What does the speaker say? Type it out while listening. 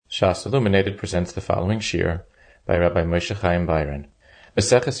Shas Illuminated presents the following shir by Rabbi Moshe Biron.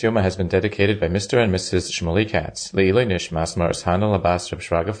 Maseches Yoma has been dedicated by Mr. and Mrs. Shmuley Katz, Le'iloi Nishmas Maris Hanel Abbas Reb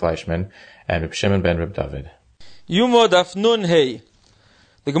Shraga Fleischman, and Reb Shimon ben Reb David. Yoma daf nun hey.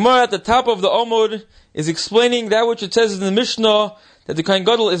 The Gemara at the top of the Omud is explaining that which it says in the Mishnah, that the Kohen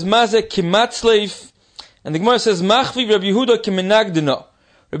Gadol is mazeh kimatzleif, and the Gemara says machvi Rabbi Yehuda kimenagdina.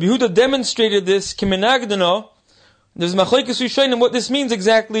 Rabbi Yehuda demonstrated this kimenagdina. There's machlekes rishonim what this means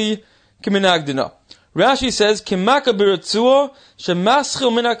exactly kimenagdina. Rashi says kimaka b'ratzuah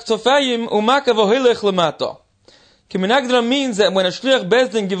shemaschil min haktofayim umaka v'hoilech lemata. Kimenagdina means that when a shliach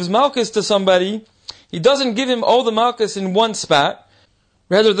bezdin gives malchus to somebody, he doesn't give him all the malchus in one spot.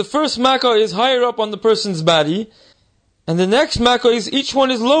 Rather, the first makkah is higher up on the person's body, and the next makkah is each one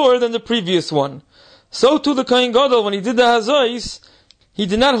is lower than the previous one. So too the Kohen Gadol, when he did the hazois, he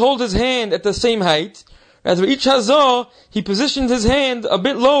did not hold his hand at the same height. Rather, each hazah, he positioned his hand a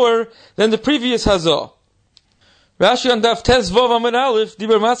bit lower than the previous hazah. Rashi on Daf Tes Vav Amud Aleph,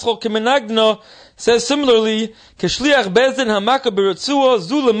 Diber Maschol Kemenagdina, says similarly, Keshliach Bezdin Hamaka B'Ratzuah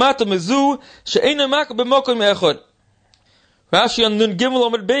Zu Lemata Mezu She'ena Maka B'Mokom Echad. Rashi on Nun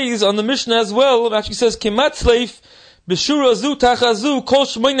Gimel Amud Beis on the Mishnah as well. Rashi says Kimatzleif B'Shura Zu Tachazu Kol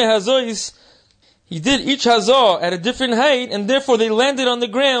Shmoine Hazois. He did each hazah at a different height, and therefore they landed on the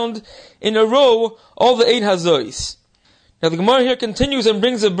ground in a row, all the 8 hazois. Now the Gemara here continues and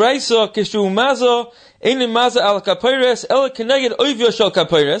brings a brayso, Kishu maza, Einen maza al kapayres, El keneged oivya shal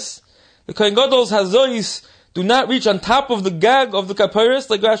kapayres. The Kohen Gadol's hazois do not reach on top of the gag of the kapayres,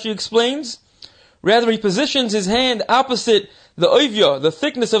 like Rashi explains. Rather, he positions his hand opposite the oivya, the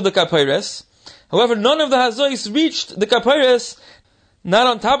thickness of the kapayres. However, none of the hazois reached the kapayres, not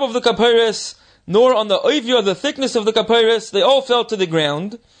on top of the kapayres, nor on the oivya, the thickness of the kapayres. They all fell to the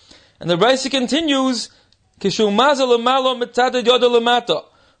ground. And the Brayse continues, Kishu maza lemala mitzaded yoda lemata,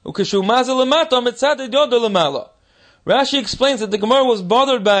 ukishu maza lemata mitzaded yoda lemala. Rashi explains that the Gemara was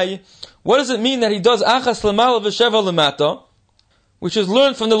bothered by, what does it mean that he does achas lemala v'sheva lemata, which is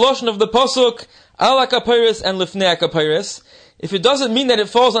learned from the lashon of the pasuk ala kapayres and lifnei kapayres. If it doesn't mean that it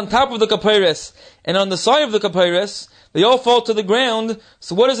falls on top of the kapayres and on the side of the kapayres, they all fall to the ground.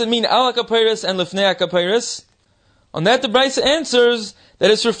 So what does it mean ala kapayres and lifnei kapayres? On that the Brayse answers that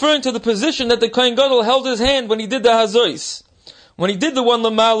it's referring to the position that the Kohen Gadol held his hand when he did the hazois. When he did the one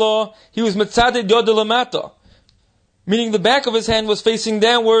lamala, he was mitzaded yoda lamata, meaning the back of his hand was facing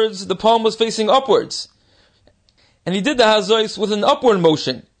downwards, the palm was facing upwards. And he did the hazois with an upward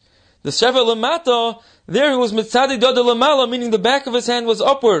motion. The sheva lamata, there he was mitzaded yoda lamala, meaning the back of his hand was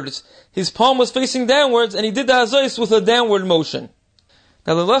upwards, his palm was facing downwards, and he did the hazois with a downward motion.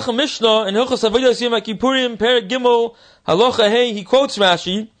 Now the Lechem Mishnah in Hilchos Avodas Yom Kippurim Perek Gimel Halacha Hey, he quotes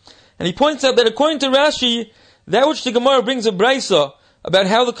Rashi, and he points out that according to Rashi, that which the Gemara brings a brayso about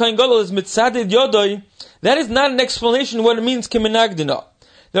how the Kohen Gadol is mitzaded yodai, that is not an explanation what it means kimenagdina.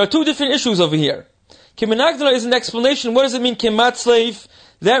 There are 2 different issues over here. Kimenagdina is an explanation. What does it mean kimatzleif?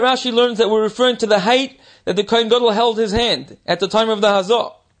 That Rashi learns that we're referring to the height that the Kohen Gadol held his hand at the time of the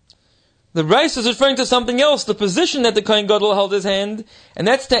hazah. The Brayse is referring to something else, the position that the Kohen Gadol held his hand, and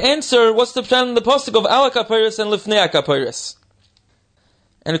that's to answer what's the pshat in the pasuk of ala kapayres and lifnei kapayres.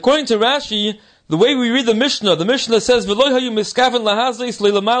 And according to Rashi, the way we read the Mishnah says v'lo hayu miskaven lahazis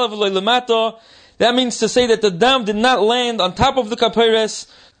leilamala v'lo lemata. That means to say that the dam did not land on top of the kapayres,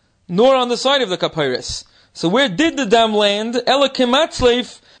 nor on the side of the kapayres. So where did the dam land? Ela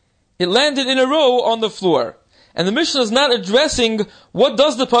kimatzleif. It landed in a row on the floor. And the Mishnah is not addressing what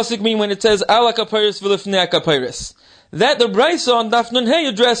does the pasuk mean when it says ala kapayres v'lifnei kapayres. That the Brayse on Daf Nun Hey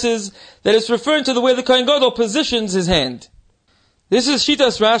addresses that it's referring to the way the Kohen Gadol positions his hand. This is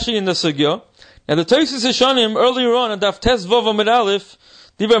Shitas Rashi in the Sugya. Now the Tosfos Hashanim earlier on Daf Tes Vav Amud Aleph,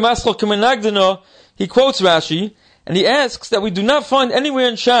 Diber Maschol Kemenagdina, he quotes Rashi, and he asks that we do not find anywhere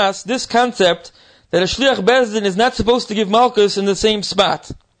in Shas this concept that a Shliach Bezdin is not supposed to give Malchus in the same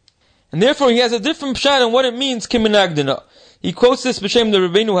spot. And therefore he has a different pshat on what it means kimenagdina. He quotes this b'shem the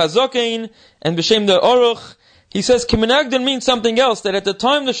Rabbeinu Hazokein and b'shem the Aruch. He says kimenagdin means something else, that at the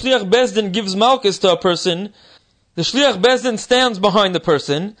time the Shliach Bezdin gives Malchus to a person, the Shliach Bezdin stands behind the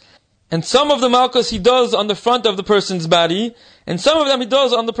person, and some of the Malchus he does on the front of the person's body, and some of them he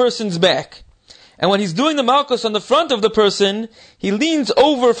does on the person's back. And when he's doing the Malchus on the front of the person, he leans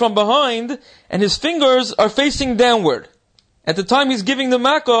over from behind, and his fingers are facing downward. At the time he's giving the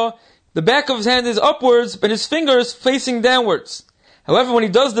Makkah, the back of his hand is upwards, but his fingers facing downwards. However, when he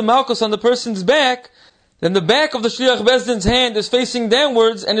does the Malchus on the person's back, then the back of the Shliach Bezdin's hand is facing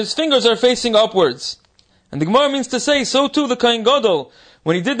downwards, and his fingers are facing upwards. And the Gemara means to say, so too the Kohen Gadol,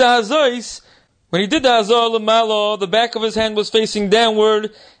 when he did the hazois, When he did the Hazor Lamalo, the back of his hand was facing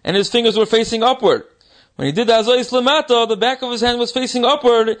downward, and his fingers were facing upward. When he did the Hazor Lamato, the back of his hand was facing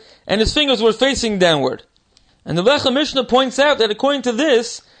upward, and his fingers were facing downward. And the Lechem Mishnah points out that according to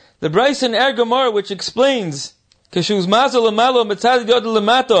this, the Bryce in Er Gemara, which explains, Keshuz Mazel Lamalo Metzadid Yod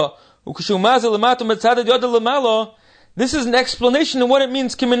Lamato, Ukeshu Mazel Lamato Metzadid Yod Lamalo, this is an explanation of what it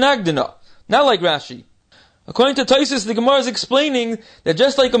means Kiminagdina, not like Rashi. According to Taisus, the Gemara is explaining that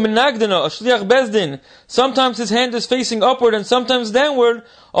just like a Minagdina, a Shliach Bezdin, sometimes his hand is facing upward and sometimes downward,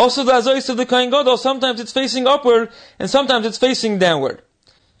 also the Azois of the Kohen Gadol, sometimes it's facing upward and sometimes it's facing downward.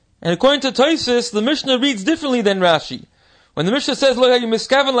 And according to Taisus, the Mishnah reads differently than Rashi. When the Mishnah says,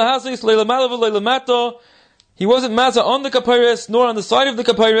 he wasn't maza on the kapairis, nor on the side of the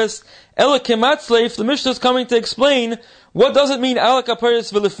kapairis, ela kematzleif, the Mishnah is coming to explain what does it mean ala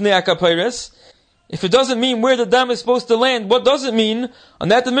kapairis v'lifnei kapairis. If it doesn't mean where the dam is supposed to land, what does it mean? On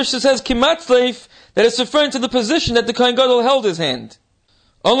that the Mishnah says kematzleif, that it's referring to the position that the Kohen Gadol held his hand.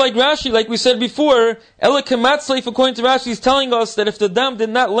 Unlike Rashi, like we said before, ela kematzleif, according to Rashi, is telling us that if the dam did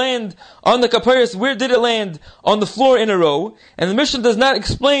not land on the kapairis, where did it land? On the floor in a row. And the Mishnah does not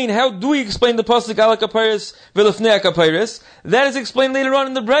explain, how do we explain the pasuk ala kapairis v'lifnei kapairis? That is explained later on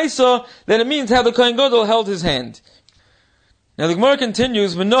in the Brisa, that it means how the Kohen Gadol held his hand. Now the Gemara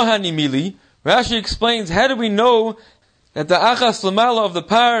continues, v'nohani mili. Rashi explains, how do we know that the achas lamala of the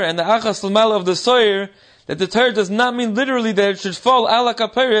par and the achas lamala of the soyer, that the Torah does not mean literally that it should fall ala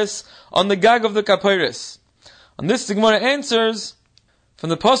kapairis on the gag of the kapairis? On this the Gemara answers, from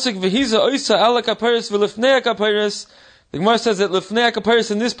the pasuk v'hiza oisa ala kapairis v'lifnei kapairis, the Gemara says that lifnei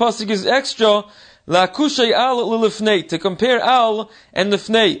kapairis in this pasuk is extra, la'kushay al l'lifnei, to compare al and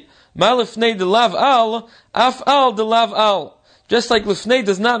lifnei. Ma lifnei de lav al, af al de lav al. Just like lifnei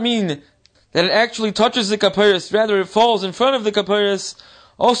does not mean that it actually touches the kapairis, rather it falls in front of the kapairis,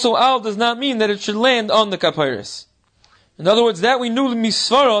 also al does not mean that it should land on the kapairis. In other words, that we knew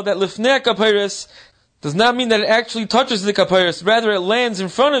misvara, that lifnei kapairis does not mean that it actually touches the kapairis, rather it lands in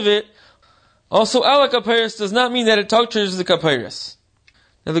front of it. Also ala kapairis does not mean that it touches the kapairis.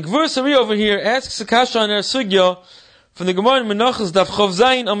 Now the Gvur Sari over here asks a kasha on our sugya from the Gemara in Menachos Daf Chav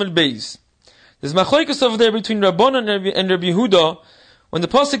Zayin Amud Beis. There's machlokes over there between Rabbanan and Rabbi Yehuda when the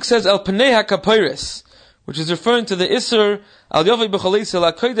pasuk says al pnei hakapairis, which is referring to the Isser al yovei b'chalei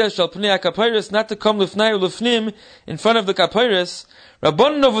al kodesh al pnei hakapairis, not to come lifnai or lifnim in front of the kapairis.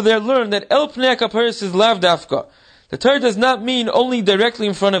 Rabbanan over there learned that el pnei hakapairis is lav dafka. The Torah does not mean only directly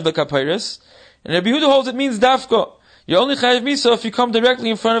in front of the kapairis, and Rabbi Yehuda holds it means dafka. You're only chayav misa if you come directly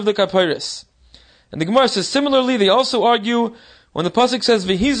in front of the kapairis. And the Gemara says similarly, they also argue when the pasuk says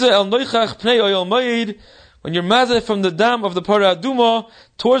v'hiza el noichach pnei oyel moed, when you're mazeh from the dam of the para aduma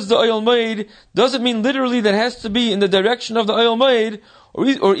towards the oyel moed, doesn't mean literally that has to be in the direction of the oyel moed,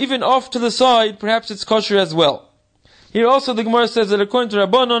 or even off to the side. Perhaps it's kosher as well. Here also the Gemara says that according to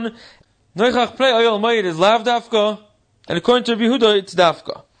Rabbanon, noichach pnei oyel moed is lav dafka, and according to Rabbi Yehuda it's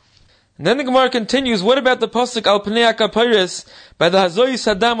dafka. And then the Gemara continues, what about the pasuk al pnei hakapairis by the hazoy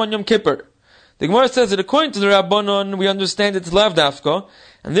sadam on Yom Kippur? The Gemara says that according to the Rabbanon, we understand it's lav dafka,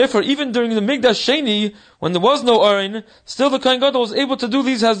 and therefore even during the Migdash Sheni, when there was no Aron, still the Kohen Gadol was able to do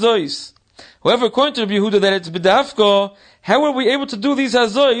these hazois. However, according to Rabbi Yehuda that it's b'dafka, how were we able to do these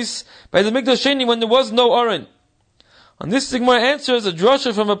hazois by the Migdash Sheni when there was no Aron? On this the Gemara answers a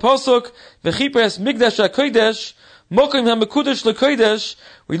drasha from a pasuk, v'chipres Migdash HaKodesh, Mokim HaMekudesh LeKodesh.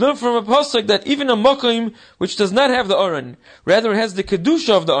 We learn from a pasuk that even a Mokim which does not have the Aron, rather it has the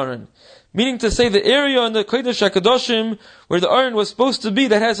Kedusha of the Aron. Meaning to say the area in the Kodesh HaKadoshim where the Aron was supposed to be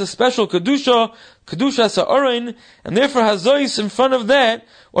that has a special Kedusha, Kedusha Sa'aron, and therefore Hazois in front of that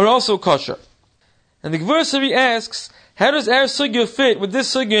are also kosher. And the Gvur Sari asks, how does our sugya fit with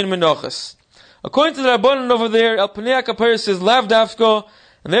this sugya in Menachos? According to the Rabbanan over there, Al Pnei HaKapairis is lav dafka,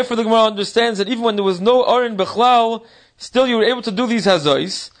 and therefore the Gemara understands that even when there was no Aron Bechlal, still you were able to do these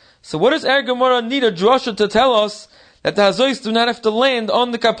Hazois. So what does our Gemara need a drasha to tell us that the Hazois do not have to land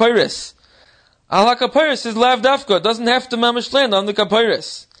on the Kapairis? Al HaKapairis is lav dafka, it doesn't have to mamish land on the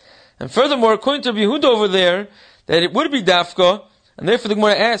Kapairis. And furthermore, according to Yehuda over there, that it would be dafka, and therefore the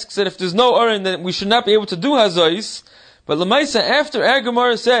Gemara asks that if there's no Aron, then we should not be able to do Hazois. But Lamaisa, after our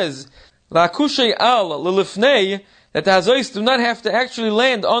Gemara says, La'kushay al l'lifnei, that the Hazois do not have to actually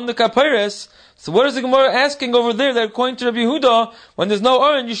land on the Kapairis, so what is the Gemara asking over there that according to Rabbi Yehuda, when there's no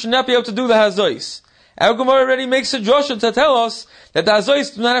Aron, you should not be able to do the Hazois? Our Gemara already makes a drasha to tell us that the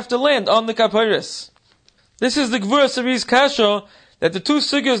Hazois do not have to land on the Kapairis. This is the Gvur Sari's kasha, that the two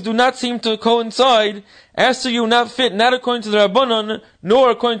sugyas do not seem to coincide, as to you not fit, not according to the Rabbanon, nor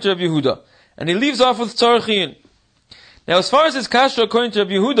according to Rabbi Yehuda. And he leaves off with Tzarchiyin. Now as far as his kasha according to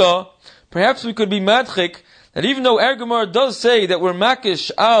Rabbi Yehuda, perhaps we could be madchik that even though Ergamar does say that we're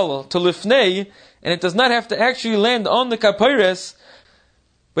makish al to lifnei, and it does not have to actually land on the kapayres,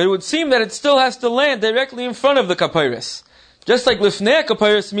 but it would seem that it still has to land directly in front of the kapayres. Just like lifnei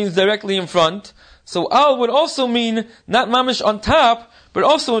kapayres means directly in front, so al would also mean not mamish on top, but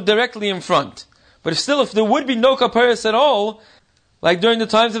also directly in front. But if there would be no kapayres at all, like during the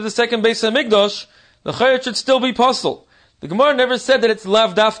times of the second Beis HaMikdash, the chayot should still be possible. The Gemara never said that it's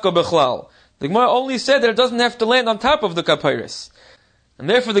lav dafka bechlal. The Gemara only said that it doesn't have to land on top of the kapayres. And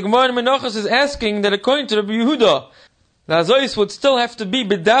therefore the Gemara in Menachos is asking that according to Rabbi Yehuda, the hazois would still have to be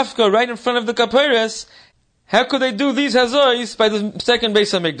b'dafka right in front of the kapayres. How could they do these hazois by the second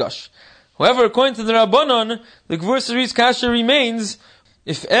Beis HaMikdash? However, according to the Rabbanon, the Gvur Sari's kasha remains,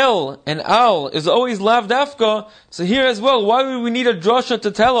 if El and Al is always lav dafka, so here as well, why would we need a drasha to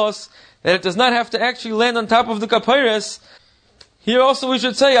tell us that it does not have to actually land on top of the kapayres? Here also we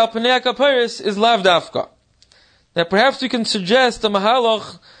should say, Al Panei HaKapayres is lav dafka. Now perhaps we can suggest a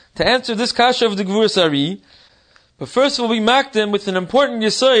mahalach to answer this kasha of the Gvur Sari, but first we'll be makdim with an important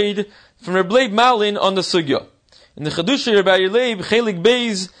yisoid from Rabbi Malin on the sugya. In the Chadusha Rabbi Leib, Chelik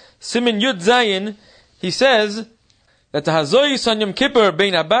Beis, Simin Yud Zayin, he says that the hazois on Yom Kippur,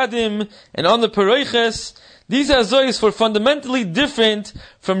 Bein Abadim, and on the Peroiches, these hazois were fundamentally different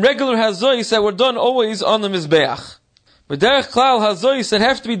from regular hazois that were done always on the Mizbeach. But derech klal hazois that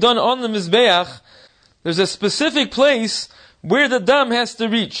have to be done on the Mizbeach, there's a specific place where the dam has to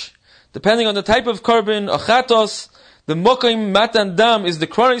reach. Depending on the type of carbon, achatos, the mokim matan dam is the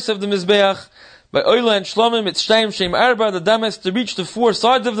kronis of the Mizbeach. By Oila and Shlomim, it's Shtayim Shem Arba, the dam has to reach the four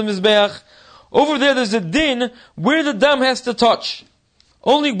sides of the Mizbeach. Over there's a din where the dam has to touch.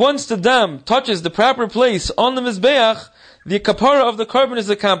 Only once the dam touches the proper place on the Mizbeach, the kapara of the carbon is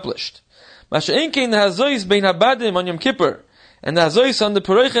accomplished. Masha'inkein the hazois bein habadim on Yom Kippur, and the hazois on the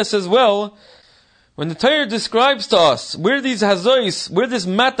Peroiches as well. When the Torah describes to us where these hazois, where this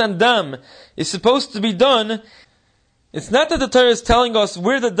matan dam is supposed to be done, it's not that the Torah is telling us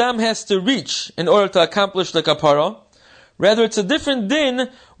where the dam has to reach in order to accomplish the kapara. Rather, it's a different din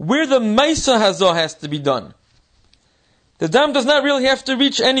where the maisa hazo has to be done. The dam does not really have to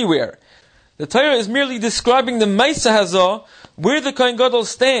reach anywhere. The Torah is merely describing the maisa hazo, where the Kohen Gadol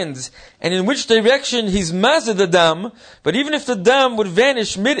stands, and in which direction he's mazed the dam, but even if the dam would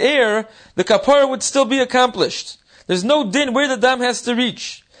vanish mid-air, the kapara would still be accomplished. There's no din where the dam has to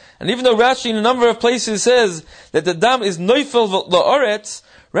reach. And even though Rashi in a number of places says that the dam is noifel la'aretz,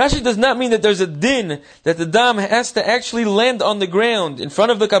 Rashi does not mean that there's a din that the dam has to actually land on the ground in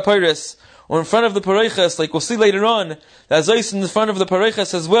front of the kapayres or in front of the pareiches, like we'll see later on. The hazois in the front of the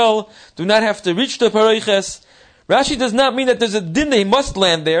pareiches as well do not have to reach the pareiches. Rashi does not mean that there's a din they must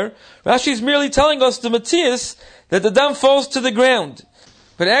land there. Rashi is merely telling us the matzias that the dam falls to the ground.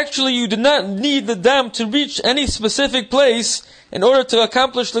 But actually you do not need the dam to reach any specific place in order to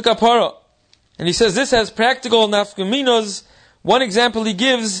accomplish the kapara. And he says this has practical nafkaminos. One example he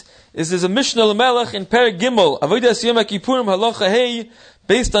gives is there's a Mishnah L'Melech in Perek Gimel, Avodas Yom Kippurim Halacha Hey,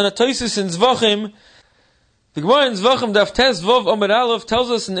 based on a Tosis in Zvachim. The Gemara in Zvachim Daf Tes Vov Omer Aleph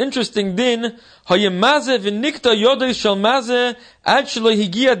tells us an interesting din. Hayemaze v'nikta yodei shel maze ad shelo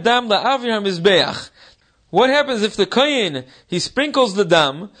higia dam la'avir hamizbeach. What happens if the kohen, he sprinkles the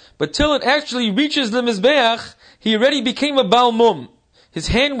dam, but till it actually reaches the mizbeach, he already became a Baal Mum. His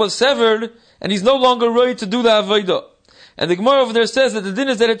hand was severed, and he's no longer ready to do the avodah. And the Gemara over there says that the din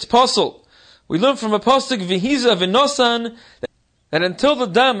is that it's possible. We learn from a pasuk v'hiza v'nosan that until the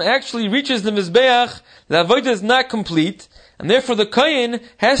dam actually reaches the mizbeach, the avodah is not complete, and therefore the kohen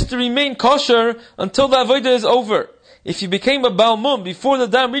has to remain kosher until the avodah is over. If he became a Baal Mum before the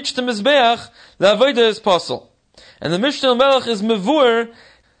dam reached the mizbeach, the avodah is possible. And the Mishnah Melech is mevur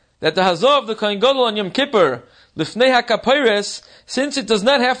that the hazah of the Kohen Gadol on Yom Kippur, Lifnei HaKapayres, since it does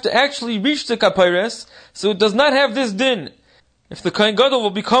not have to actually reach the Kapayres, so it does not have this din. If the Kohen Gadol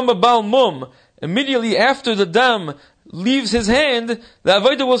will become a Baal Mum immediately after the dam leaves his hand, the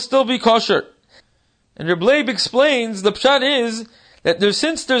avodah will still be kosher. And Reb Leib explains, the pshat is that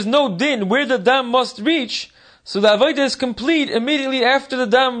since there's no din where the dam must reach, so the avodah is complete immediately after the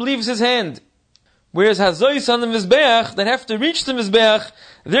dam leaves his hand. Whereas hazois on the mizbeach that have to reach the mizbeach,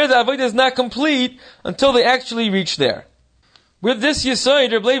 there the avodah is not complete until they actually reach there. With this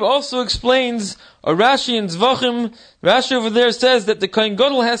yisoid, Reb Leib also explains a Rashi in Zvachim. Rashi over there says that the Kohen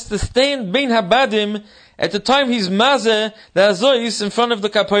Gadol has to stand bein habadim at the time he's mazeh the hazois in front of the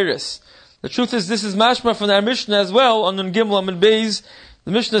kapayres. The truth is, this is mashma from our Mishnah as well on Nun Gimel Amud Beis.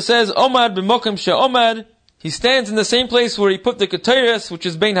 The Mishnah says, Omad b'mokim she'omad. He stands in the same place where he put the ketores, which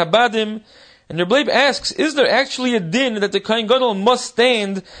is bein habadim. And Rabbi asks, is there actually a din that the Kohen Gadol must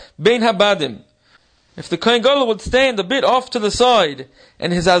stand bein habadim? If the Kohen Gadol would stand a bit off to the side,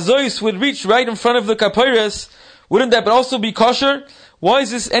 and his hazois would reach right in front of the kapeiros, wouldn't that also be kosher? Why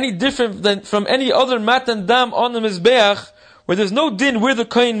is this any different than from any other matan dam on the mizbeach, where there's no din where the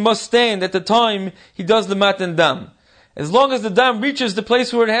Kohen must stand at the time he does the matan dam? As long as the dam reaches the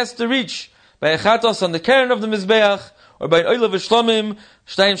place where it has to reach, by a chatos on the keren of the mizbeach, or by an oila v'shlamim,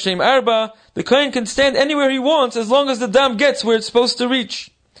 shtayim shem arba, the Kohen can stand anywhere he wants as long as the dam gets where it's supposed to reach.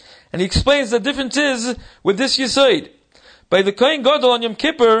 And he explains the difference is with this yisoid. By the Kohen Gadol on Yom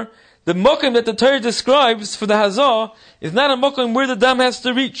Kippur, the mokum that the Torah describes for the hazah is not a mokum where the dam has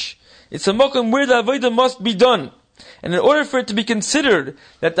to reach. It's a mokum where the avodah must be done. And in order for it to be considered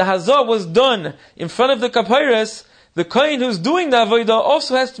that the hazah was done in front of the kapeiros, the Kohen who's doing the avodah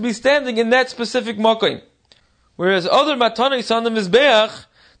also has to be standing in that specific mokum. Whereas other matanos on the mizbeach,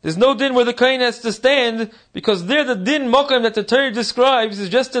 there's no din where the Kohen has to stand, because there the din mokum that the Torah describes is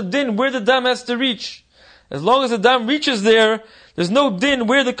just a din where the dam has to reach. As long as the dam reaches there, there's no din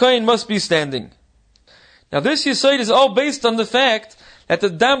where the Kohen must be standing. Now this yisoid is all based on the fact that the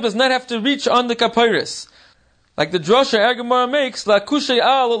dam does not have to reach on the kapeiros. Like the drasha Gemara makes, la kushay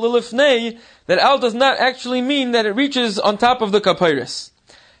al lilifnei, that al does not actually mean that it reaches on top of the kapeiros.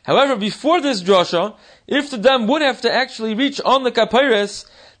 However, before this drasha, if the dam would have to actually reach on the kapeiros,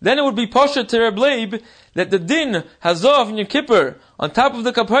 then it would be pasha to Rabbi that the din hazah in Yom Kippur on top of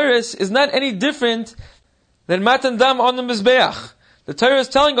the kapeiros is not any different than matan dam on the mizbeach. The Torah is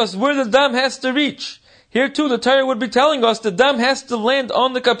telling us where the dam has to reach. Here too, the Torah would be telling us the dam has to land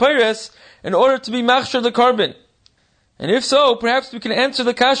on the kapeiros in order to be machshar the carbon. And if so, perhaps we can answer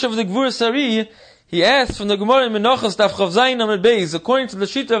the kasha of the Gvur Sari. He asked from the Gemara in Menachos Daf Chav Zayin Amud Beis, according to the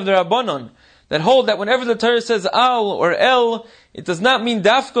shita of the Rabbanon, that hold that whenever the Torah says al or el, it does not mean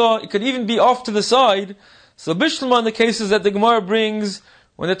dafka, it could even be off to the side. So Bishlama in the cases that the Gemara brings,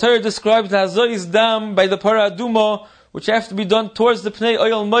 when the Torah describes the hazois dam by the para aduma, which have to be done towards the pnei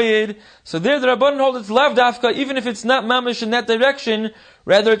oil mayid, so there the Rabbanon hold it's lav dafka, even if it's not mamish in that direction,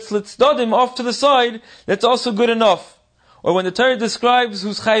 rather it's litzdadim off to the side, that's also good enough. Or when the Torah describes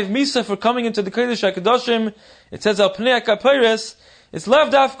who's chayiv misa for coming into the Kodesh HaKadoshim, it says al pnei kapeiros, it's lav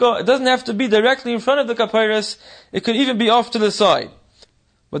dafka, it doesn't have to be directly in front of the kapeiros, it could even be off to the side.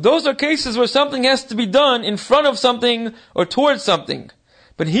 But those are cases where something has to be done in front of something or towards something.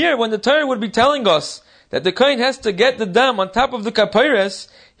 But here, when the Torah would be telling us that the Kohen has to get the dam on top of the kapeiros,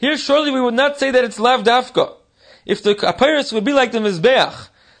 here surely we would not say that it's lav dafka. If the kapeiros would be like the mizbeach,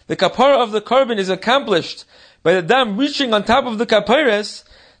 the kapara of the carbon is accomplished by the dam reaching on top of the kapeiros,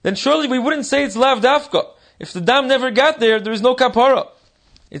 then surely we wouldn't say it's lav dafka. If the dam never got there, there is no kapara.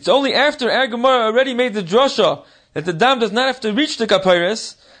 It's only after Gemara already made the drasha that the dam does not have to reach the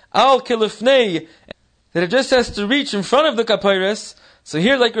kapeiros, al kilifnei, that it just has to reach in front of the kapeiros. So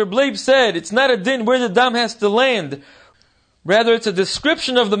here, like Rabbi said, it's not a din where the dam has to land. Rather, it's a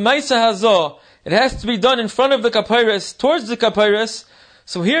description of the Maisa Hazah. It has to be done in front of the kapeiros, towards the kapeiros.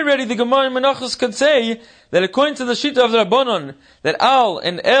 So here already the Gemara in Menachos could say that according to the shita of the Rabbanon, that al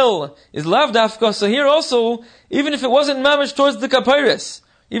and el is lav dafka. So here also, even if it wasn't mamish towards the kapeiros,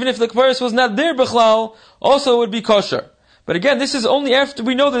 even if the kapeiros was not there bichlal, also it would be kosher. But again, this is only after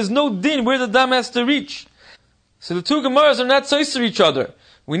we know there's no din where the dam has to reach. So the two Gemaras are not sois to each other.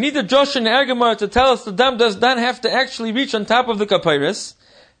 We need the Josh and the Gemara to tell us the dam does not have to actually reach on top of the kapeiros.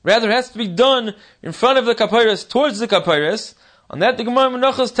 Rather, it has to be done in front of the kapeiros, towards the kapeiros. On that, the Gemara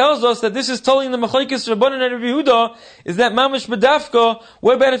Menachos tells us that this is telling the Machlokes Rabbanan and Rabbi Yehuda is that mamish bedafka.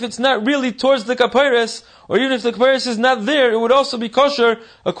 What about if it's not really towards the kapeiros, or even if the kapeiros is not there, it would also be kosher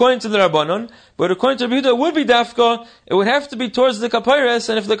according to the Rabbanon. But according to Rabbi Yehuda, it would be dafka. It would have to be towards the kapeiros,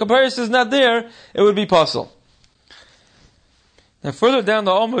 and if the kapeiros is not there, it would be possible. Now further down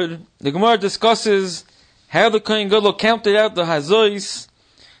the Amud, the Gemara discusses how the Kohen Gadol counted out the hazois.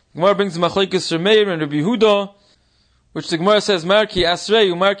 The Gemara brings the Machlokes Meir and Rabbi Yehuda, which the Gemara says, Marki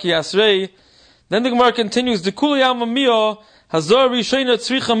Asrei, Umarki Asrei. Then the Gemara continues, the Kuli Almamiyah, Hazor Rishayna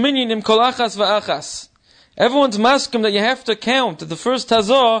Tzricha Minyan Im Kol Achas Va'achas. Everyone's maskim that you have to count the first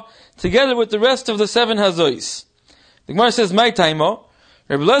Hazor together with the rest of the 7 Hazois. The Gemara says, My Taimo,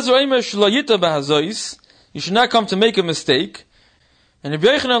 Rabbi Lezer Eimer Shlo Yita B'Hazois, you should not come to make a mistake. And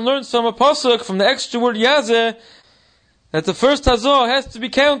Rabbi Yochanan learns from a pasuk from the extra word Yazeh that the first Hazor has to be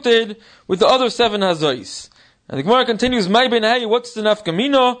counted with the other 7 Hazois. And the Gemara continues, "My benay, what's the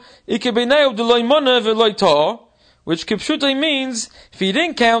nafkamino? Ike benay u'deloy mona ve'loy ta," which kipshutai means if he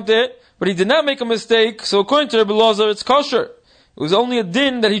didn't count it, but he did not make a mistake, so according to Rabbi Lazar, it's kosher. It was only a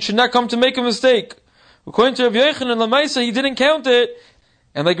din that he should not come to make a mistake. According to Rabbi Yochanan Lamaisa, he didn't count it,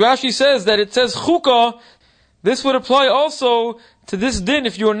 And like Rashi says that it says chukah, this would apply also to this din.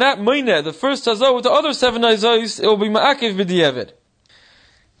 If you are not moineh the first hazah with the other 7 hazahs, it will be ma'akiv b'diavad.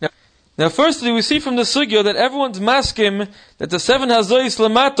 Now firstly, we see from the sugya that everyone's maskim that the 7 hazahs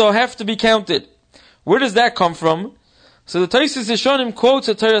lamato have to be counted. Where does that come from? So the Taisus Yeshonim quotes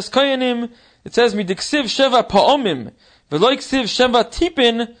a Teres Koyanim. It says, "Midiksiv sheva pa'omim, v'lo ksiv sheva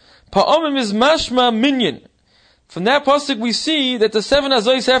tipin." Pa'omim is mashma minyan. From that pasuk we see that the 7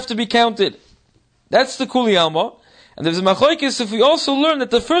 hazahs have to be counted. That's the Kuli Alma. And there's a machlokes if we also learn that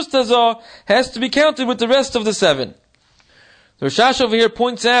the first hazah has to be counted with the rest of the 7. The Rashash over here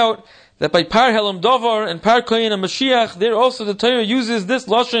points out that by Par Helam Dovar and Par Koyin and Mashiach, there also the Torah uses this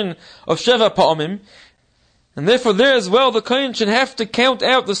lashon of Sheva Pa'amim. And therefore there as well, the Koyin should have to count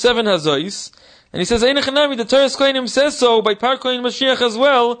out the 7 hazahs. And he says, Einachanami, the Torah's Koyinim says so, by Par Koyin Mashiach as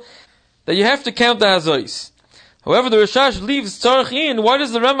well, that you have to count the hazahs. However, the Rashash leaves Tzarech in. Why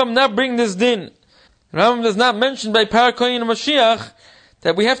does the Rambam not bring this din? The Rambam does not mention by Par Koyin and Mashiach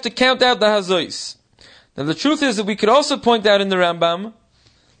that we have to count out the hazahs. Now the truth is that we could also point out in the Rambam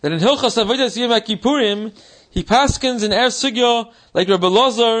that in Hilchas Avodas Yom Kippurim, he paskins in Er Sugya, like Rabbi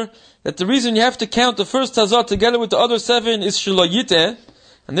Lazar, that the reason you have to count the first hazah together with the other 7 is shelo yiteh,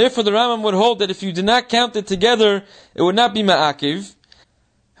 and therefore the Rambam would hold that if you did not count it together, it would not be ma'akiv.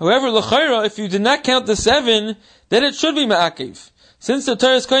 However, l'chayra, if you did not count the 7, then it should be ma'akiv. Since the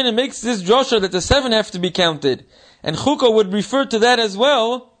Torah's Kohen makes this drasha that the 7 have to be counted, and Chukah would refer to that as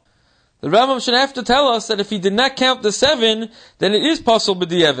well, the Rambam should have to tell us that if he did not count the 7, then it is possible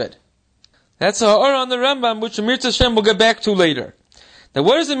b'diavad. That's a ha'ara on the Rambam, which Amir Tashem will get back to later. Now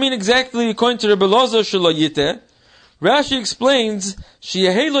what does it mean exactly according to Rabbi Lazar shelo yiteh? Rashi explains,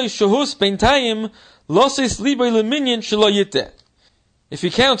 Sheyeheloi shahus beintayim losis libay leminyan shelo yiteh. If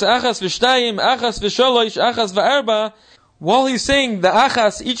you count achas v'shtayim, achas v'sholosh, achas v'arba, while he's saying the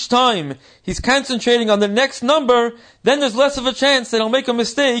achas each time, he's concentrating on the next number, then there's less of a chance that he'll make a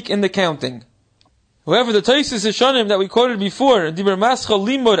mistake in the counting. However, the Taisus Yeshonim that we quoted before, Diber Mascha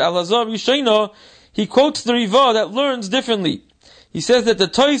Limud Al-Hazar Yishayna, he quotes the Riva that learns differently. He says that the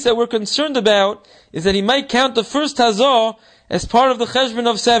Tais that we're concerned about is that he might count the first Hazah as part of the Cheshbon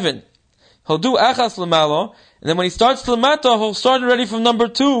of 7. He'll do Achas Lamala, and then when he starts Lamata, he'll start already from number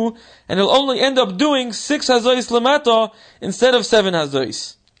 2, and he'll only end up doing 6 Hazahs Lamata instead of 7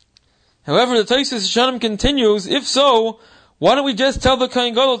 Hazahs. However, the Taisus Yeshonim continues, if so, why don't we just tell the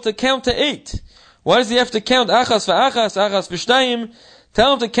Kohen Gadol to count to 8? Why does he have to count Achas v'Achas, Achas v'Shtayim?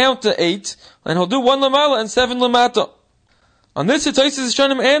 Tell him to count to 8, and he'll do 1 Lamala and 7 Lamata. On this, the Taisus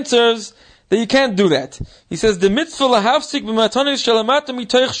Yeshonim answers that you can't do that. He says, the mitzvah lahavsik b'matanis shalamata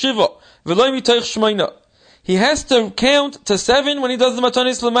mitoich shiva, v'loi mitoich shmeina. He has to count to 7 when he does the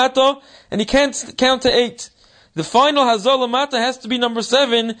matanis lamata, and he can't count to 8. The final hazah lamata has to be number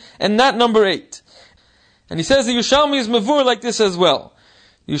 7, and not number 8. And he says the Yushalmi is mavur like this as well.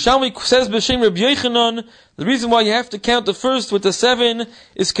 The Yushalmi says b'shem Rabbi Yochanan, the reason why you have to count the first with the 7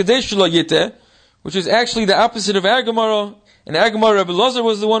 is kadesh shelo yiteh, which is actually the opposite of our Gemara. And our Gemara, Rabbi Lazar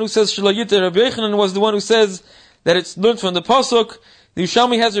was the one who says shelo yiteh, Rabbi Yochanan was the one who says that it's learned from the pasuk. The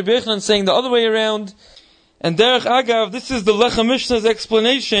Yushalmi has Rabbi Yochanan saying the other way around. And Derech Agav, this is the Lechem Mishnah's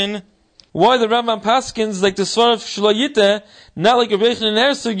explanation why the Rambam paskins like the Svar of shelo yiteh, not like Rabbi Yochanan in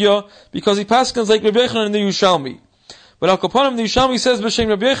our Sugya, because he paskins like Rabbi Yochanan in the Yushalmi. But Al Kapanim, the Yushalmi says b'shem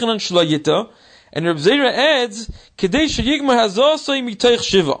Rabbi Yochanan shelo yiteh, and Reb Zera adds Kedei sheyigmar hazasoi mitoich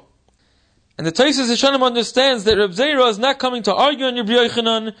shiva. And the Taisus Yeshonim understands that Reb Zera is not coming to argue on Rabbi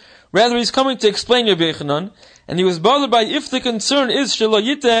Yochanan, rather he's coming to explain Rabbi Yochanan, and he was bothered by if the concern is shelo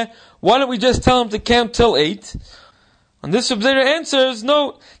yiteh, why don't we just tell him to count till 8? On this, Reb Zera answers,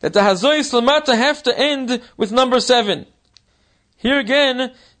 no, that the Hazoyis Lamata have to end with number 7. Here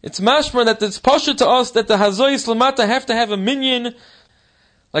again, it's mashmer that it's pasha to us that the Hazoyis Lamata have to have a minyan,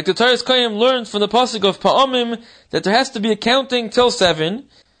 like the Torah's Koyim learned from the pasuk of Pa'amim, that there has to be a counting till 7.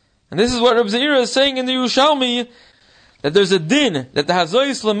 And this is what Reb Zera is saying in the Yushalmi, that there's a din, that the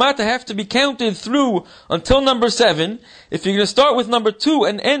Hazoyis Lamata have to be counted through until number 7. If you're going to start with number 2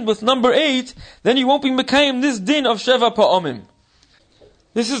 and end with number 8, then you won't be Mekayim this din of Sheva Pa'amim.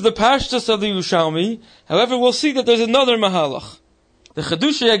 This is the Pashtus of the Yushalmi. However, we'll see that there's another Mahalach. The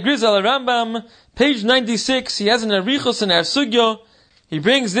Chedusha agrees al Rambam, page 96, he has an Arichos and Sugya. He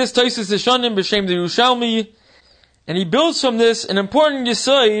brings this Taisus Yeshonim b'shem the Yushalmi, and he builds from this an important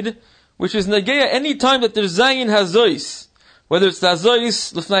Yesod, which is Nageya any time that there's Zayin Hazois, whether it's the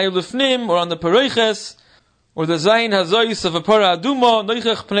Hazois Lefnai Lefnim, or on the Pareiches, or the Zayin Hazois of a Para Aduma,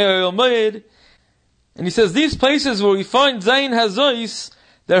 Noichech Pnei Oyel Moed. And he says these places where we find Zayin Hazois,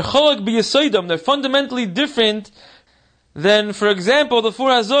 they're Cholak B'Yesoidam, they're fundamentally different than, for example, the 4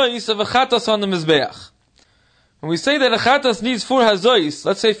 hazois of a chatas on the mizbeach. When we say that a chatas needs 4 hazois,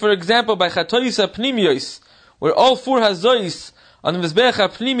 let's say, for example, by chatois hapnimiyos, where all 4 hazois on the mizbeach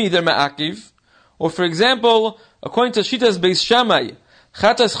hapnimi they're ma'akiv, or for example, according to Shitas Beis Shammai,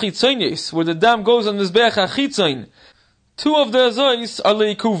 chatas chitzonis, where the dam goes on the mizbeach hachitzoin, 2 of the hazois are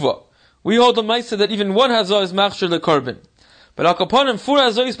leikuva. We hold the ma'isa that even 1 hazois is machshir lekorban. But al kaponim 4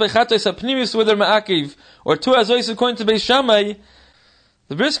 hazois by chatas hapnimis where they're ma'akiv, or 2 hazois according to Beis Shammai,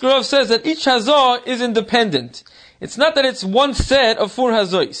 the Brisker Rav says that each hazah is independent. It's not that it's one set of 4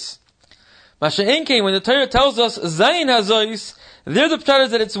 hazois. Masha'enkein, when the Torah tells us zayin hazois, there the pshat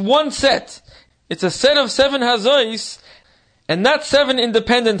is that it's one set. It's a set of 7 hazois, and not 7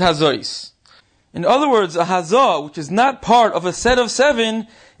 independent hazois. In other words, a hazah, which is not part of a set of 7,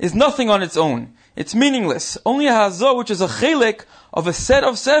 is nothing on its own. It's meaningless. Only a hazah, which is a chelik of a set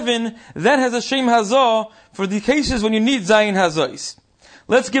of 7, that has a shem hazah for the cases when you need zayin hazois.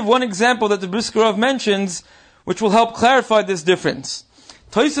 Let's give one example that the Brisker Rav mentions, which will help clarify this difference.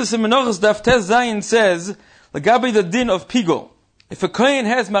 Toisus in Menachos Daf Tes Zayin says, Lagabi the din of pigul. If a kohen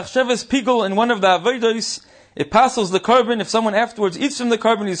has machshavas pigul in one of the avodos, it passes the korban. If someone afterwards eats from the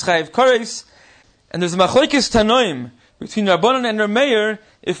korban, he's chayiv kares. And there's a machlokes tanoim between Rabbanan and Rameir,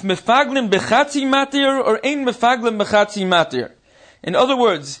 if mefaglim bechatzi matir or ein mefaglim bechatzi matir. In other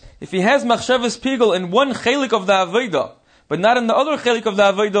words, if he has machshavas pigul in one chelik of the avodah, but not in the other chelik of the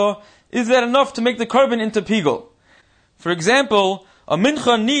avodah, is that enough to make the korban into pigul? For example, a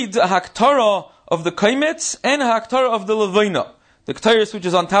mincha needs a haktara of the kaimetz and a haktara of the levina, the ktaris which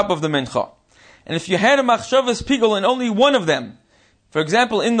is on top of the mincha. And if you had a machshavas pigul in only one of them, for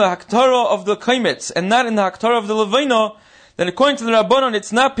example, in the haktara of the kaimetz and not in the haktara of the levina, then according to the Rabbanon,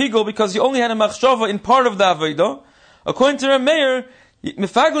 it's not pigul because you only had a machshava in part of the avodah. According to Rameir,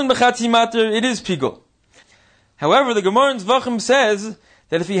 mefaglin bechatzi mater, it is pigul. However, the Gemara in Zvachim says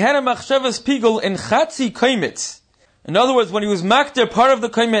that if he had a machshavas pigul in chatzi kaimetz, in other words, when he was makter part of the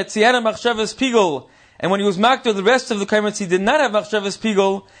kaimetz, he had a machshavas pigul, and when he was makter the rest of the kaimetz, he did not have machshavas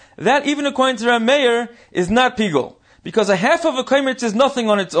pigul, that even according to Rameir is not pigul, because a half of a kaimetz is nothing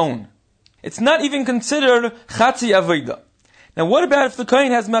on its own. It's not even considered chatzi avodah. Now what about if the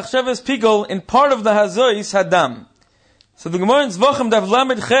kohen has machshavas pigul in part of the hazois hadam? So the Gemara in Zvachim Daf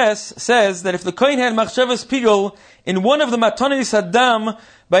Lamed Ches says that if the kohen had machshavas pigul in one of the matanis hadam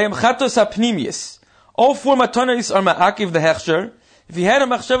by emchatos hapnimius, all 4 matanis are ma'akiv the hechsher. If he had a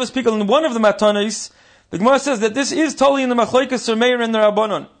machshavas pigul in one of the matanis, the Gemara says that this is totally in the machlokes Rameir and the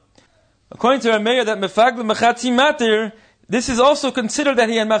Rabbanon. According to Rameir, that mefaglim mechatzi matir, this is also considered that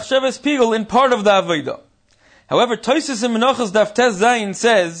he had machshavas pigul in part of the avodah. However, Toisus in Menachos Daf Tes Zayin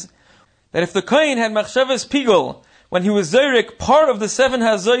says that if the kohen had machshavas pigul when he was zayrik part of the 7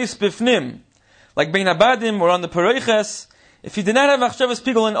 hazois bifnim, like bein abadim or on the pareiches, if he did not have machshavas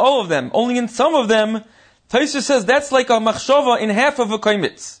pigul in all of them, only in some of them, Toisus says that's like a machshava in half of a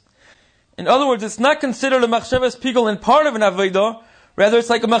kaimetz. In other words, it's not considered a machshavas pigul in part of an avodah, rather it's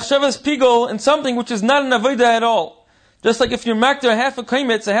like a machshavas pigul in something which is not an avodah at all. Just like if you're makter half a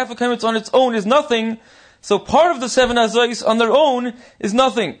kaimetz on its own is nothing, so part of the 7 hazois on their own is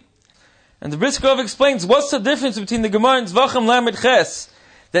nothing. And the Brisker Rav explains what's the difference between the Gemara in Zvachim Lamed Ches,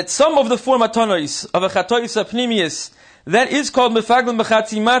 that some of the 4 matanos of a chatois apnimius, that is called mefaglim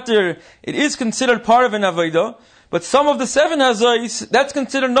bechatzi mater, it is considered part of an avodah, but some of the 7 hazois, that's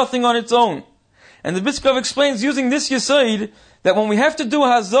considered nothing on its own. And the Brisker Rav explains using this yesod that when we have to do a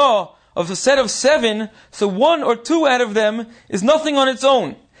hazah of a set of 7, so 1 or 2 out of them is nothing on its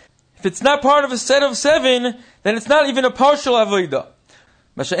own. If it's not part of a set of 7, then it's not even a partial avodah.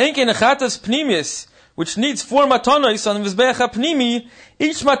 Masha'enkein echatas pnimius, which needs 4 matanos on the mizbeach hapnimi,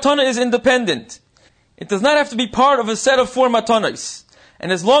 each matana is independent. It does not have to be part of a set of 4 matanos.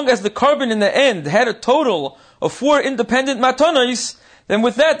 And as long as the korban in the end had a total of 4 independent matanos, then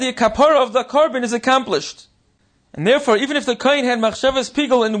with that the kapara of the korban is accomplished. And therefore, even if the kohen had machshavas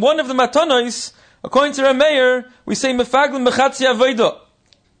pigul in one of the matanos, according to Rameir, we say mefaglim bechatzi avodah.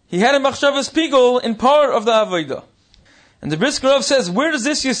 He had a machshavas pigul in part of the avodah. And the Brisker Rav says, where does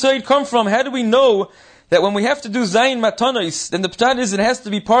this yesod come from? How do we know that when we have to do zayin matanos, then the pshat is it has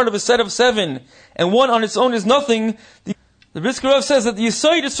to be part of a set of 7, and 1 on its own is nothing? The Brisker Rav says that the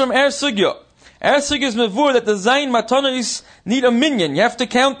yesod is from our sugya. Our sugya is mevur that the zayin matanos need a minyan. You have to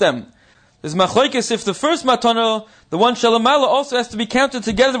count them. There's machlokes if the first matana, the one shalamala, also has to be counted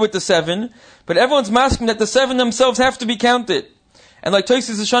together with the 7, but everyone's masking that the 7 themselves have to be counted. And like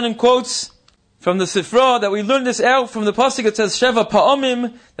Tosis Hashanim quotes from the Sifra, that we learn this out from the pasuk, it says Sheva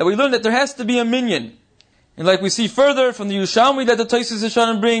Pa'amim, that we learn that there has to be a minyan. And like we see further from the Yushalmi that the Tosfos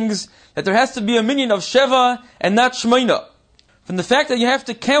Rishonim brings, that there has to be a minyan of Sheva and not Shmeina. From the fact that you have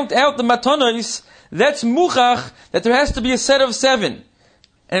to count out the matanos, that's muchach, that there has to be a set of 7.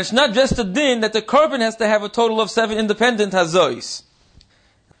 And it's not just a din that the korban has to have a total of 7 independent hazois.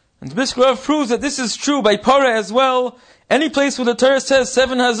 And the Brisker Rav proves that this is true by Parah as well. Any place where the Torah says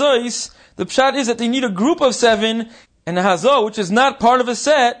 7 hazois, the pshat is that they need a group of 7, and a hazo, which is not part of a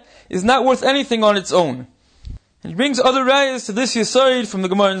set, is not worth anything on its own. And he brings other rayas to this Yesod from the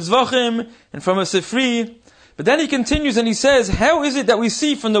Gemara in Zvachim and from a Sifri. But then he continues and he says, how is it that we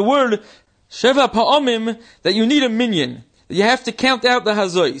see from the word Sheva Pa'amim that you need a minyan? That you have to count out the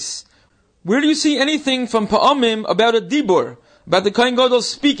hazois? Where do you see anything from Pa'amim about a dibur, about the Kohen Gadol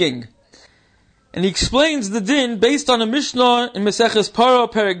speaking? And he explains the din based on a Mishnah in Maseches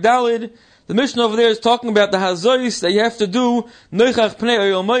Parah, Perek Dalid. The Mishnah over there is talking about the hazois that you have to do Noichach Pnei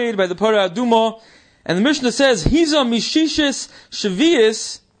Oyel Moed by the Parah Aduma. And the Mishnah says, Hiza Mishishis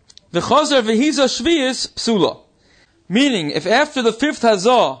Shvius V'chazar V'hiza Shvius Psula. Meaning, if after the 5th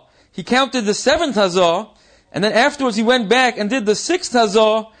hazah, he counted the 7th hazah, and then afterwards he went back and did the 6th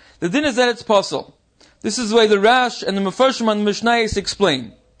hazah, the din is that it's pasul. This is the way the Rash and the Mefarshim on the Mishnayos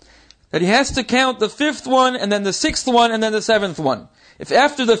explain. That he has to count the 5th one, and then the 6th one, and then the 7th one. If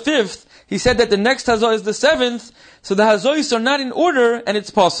after the 5th, he said that the next hazah is the 7th, so the hazois are not in order, and it's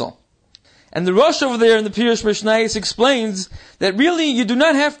pasul. And the Rosh over there in the Pirush Mishnayos explains that really you do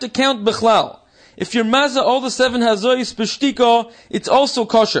not have to count Bechlal. If you're maza all the 7 hazois b'shtika, it's also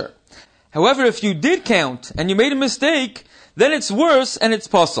kosher. However, if you did count, and you made a mistake, then it's worse, and it's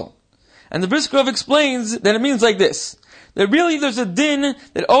pasul. And the Brisker Rav explains that it means like this. That really there's a din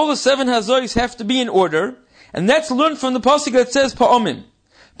that all the 7 hazois have to be in order, and that's learned from the pasuk that says Pa'amim.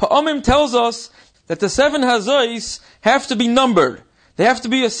 Pa'amim tells us that the 7 hazois have to be numbered. They have to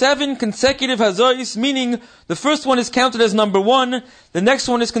be a 7 consecutive hazois, meaning the first one is counted as number 1, the next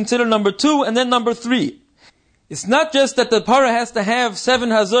one is considered number 2, and then number 3. It's not just that the parah has to have 7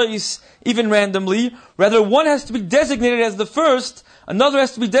 hazois even randomly, rather one has to be designated as the first, another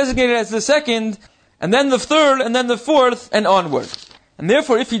has to be designated as the second, and then the third, and then the 4th, and onward. And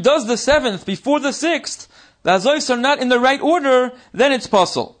therefore, if he does the 7th before the 6th, the hazois are not in the right order, then it's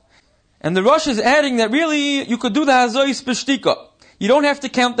pasul. And the Rosh is adding that really you could do the hazois b'shtika. You don't have to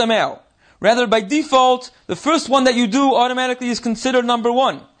count them out. Rather, by default, the first one that you do automatically is considered number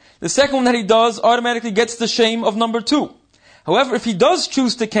 1. The second one that he does automatically gets the shame of number 2. However, if he does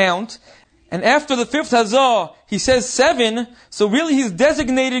choose to count, and after the 5th hazah, he says 7, so really he's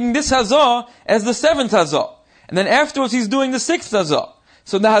designating this hazah as the 7th hazah. And then afterwards he's doing the 6th hazah.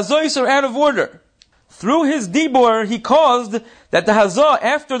 So the hazois are out of order. Through his dibur, he caused that the hazah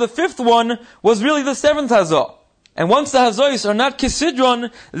after the 5th one was really the 7th hazah. And once the hazois are not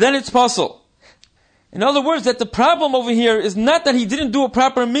kisidron, then it's pasul. In other words, that the problem over here is not that he didn't do a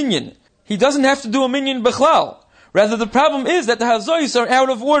proper minyan. He doesn't have to do a minyan bechlal. Rather, the problem is that the hazois are out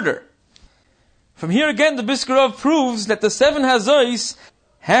of order. From here again, the Brisker Rav proves that the 7 hazois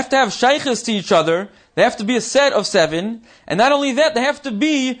have to have shaykhs to each other. They have to be a set of 7. And not only that, they have to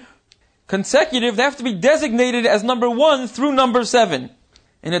be consecutive. They have to be designated as number 1 through number 7.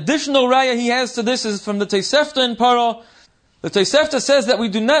 An additional raya he has to this is from the Tosefta in Parah. The Tosefta says that we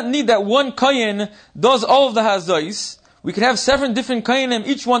do not need that one kohen does all of the hazois. We can have 7 different kohenim,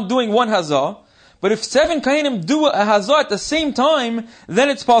 each one doing one hazah. But if 7 kohenim do a hazah at the same time, then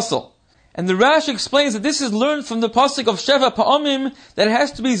it's pasul. And the Rash explains that this is learned from the pasuk of Sheva Pa'amim, that it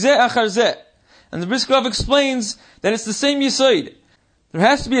has to be zeh achar zeh. And the Brisker Rav explains that it's the same yesod. There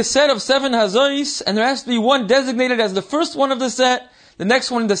has to be a set of 7 hazois, and there has to be one designated as the first one of the set, the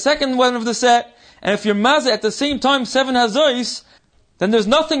next one the second one of the set, and if you're mazeh at the same time 7 hazois, then there's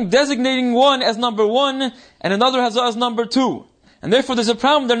nothing designating one as number 1 and another hazah as number 2. And therefore there's a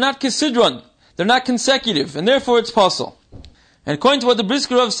problem, they're not kisidron, they're not consecutive, and therefore it's pasul. And according to what the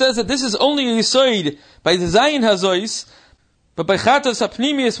Brisker Rav says, that this is only a yisoid by the zayin hazois, but by chatas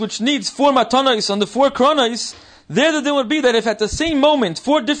hapnimius, which needs 4 matanos on the 4 kronos, there the din would be that if at the same moment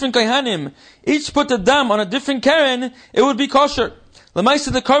 4 different kohanim each put the dam on a different karen, it would be kosher.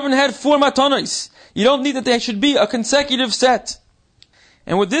 Lamaisa, the korban had 4 matanos. You don't need that they should be a consecutive set.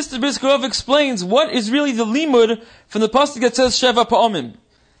 And with this, the Brisker Rav explains what is really the limud from the pasuk that says Sheva Pa'amim.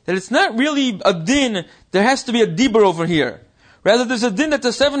 That it's not really a din, there has to be a dibur over here. Rather, there's a din that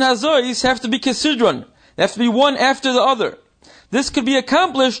the 7 hazois have to be kisidron. They have to be one after the other. This could be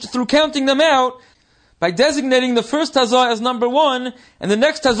accomplished through counting them out by designating the first hazah as number 1 and the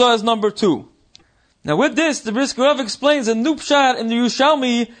next hazah as number 2. Now with this, the Brisker Rav explains a new pshat in the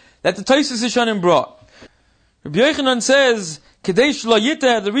Yushalmi that the Tosfos Rishonim brought. Rabbi Yochanan says, Kadesh lo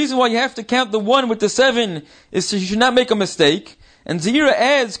yiteh, the reason why you have to count the 1 with the 7 is so you should not make a mistake. And Zira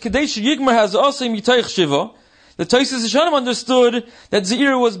adds, Kadesh yigmar has also mitoich shiva. The Tosfos Rishonim understood that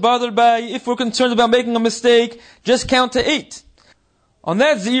Zira was bothered by, if we're concerned about making a mistake, just count to 8. On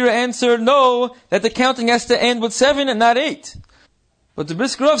that, Zira answered, no, that the counting has to end with 7 and not 8. But the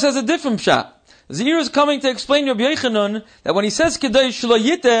Brisker Rav says a different pshat. Zira is coming to explain to Rabbi Yochanan that when he says Kadesh lo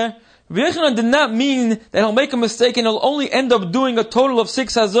yiteh, Rabbi Yochanan did not mean that he'll make a mistake and he'll only end up doing a total of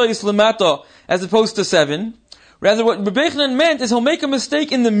 6 hazois lemata as opposed to 7. Rather, what Rabbi Yochanan meant is he'll make a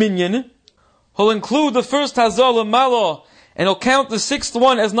mistake in the minyan. He'll include the first hazah lemala and he'll count the 6th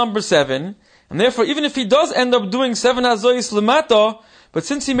one as number 7. And therefore, even if he does end up doing 7 hazois lemata, but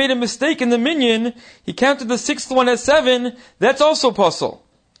since he made a mistake in the minyan, he counted the 6th one as 7, that's also possible.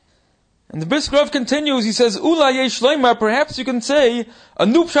 And the Brisker Rav continues, he says, Ula yesh leimar, perhaps you can say a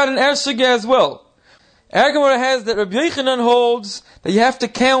new pshat in our sugya as well. Our Gemara has that Rabbi Yochanan holds that you have to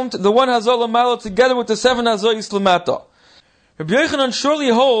count the 1 hazah lamala together with the 7 hazois lamata. Rabbi Yochanan surely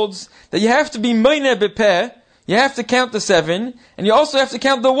holds that you have to be meine bepeh, you have to count the 7, and you also have to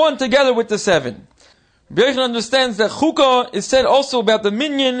count the 1 together with the 7. Rabbi Yochanan understands that chukah is said also about the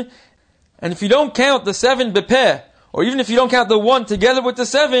minyan, and if you don't count the 7 bepeh, or even if you don't count the 1 together with the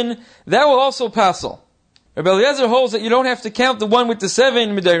 7, that will also passel. Rabbi Eliezer holds that you don't have to count the 1 with the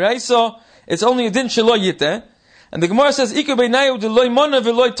 7 midayraisa, it's only a din shelo yiteh. And the Gemara says, Iker beinayu de loy mana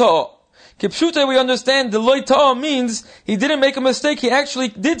veloy ta'a. Kipshute we understand the loy ta'a means he didn't make a mistake, he actually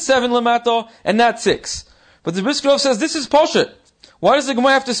did 7 lamata and not 6. But the Brisker Rav says this is poshet. Why does the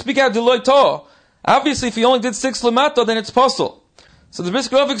Gemara have to speak out de loy ta'a? Obviously if he only did 6 lamata then it's posel. So the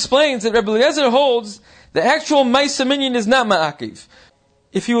Brisker Rav explains that Rabbi Eliezer holds the actual Maisa Minyan is not Ma'akiv.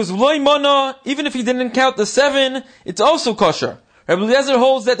 If he was Loy Mana, even if he didn't count the 7, it's also kosher. Rabbi Eliezer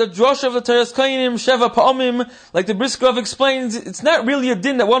holds that the drasha of the Teres Kainim, Sheva Pa'amim, like the Brisker Rav explains, it's not really a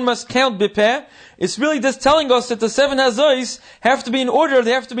din that one must count Bipeh. It's really just telling us that the 7 hazois have to be in order,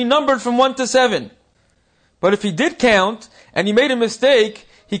 they have to be numbered from 1 to 7. But if he did count, and he made a mistake,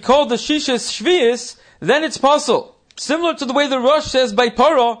 he called the Shishas Shvius, then it's possible. Similar to the way the Rosh says by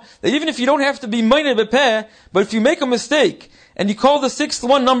Paro, that even if you don't have to be Meine Bepeh, but if you make a mistake, and you call the 6th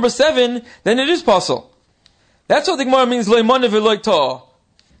one number 7, then it is possible. That's what the Gemara means, Loy Mana Veloy Ta'a.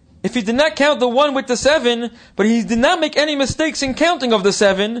 If he did not count the 1 with the 7, but he did not make any mistakes in counting of the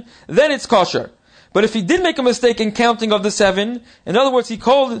 7, then it's kosher. But if he did make a mistake in counting of the 7, in other words, he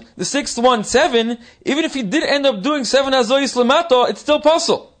called the 6th one 7, even if he did end up doing 7 hazois lamata, it's still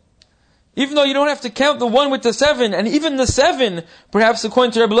possible. Even though you don't have to count the 1 with the 7, and even the 7, perhaps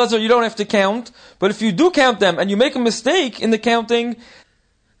according to Rabbi Eliezer, you don't have to count, but if you do count them, and you make a mistake in the counting,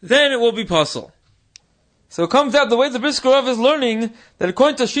 then it will be possible. So it comes out the way the Brisker Rav is learning, that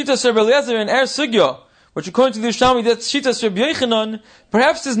according to Shitas Rabbi Eliezer and Er Sugya, which according to the Yerushalmi, that's Shitas Rabbi Yochanan,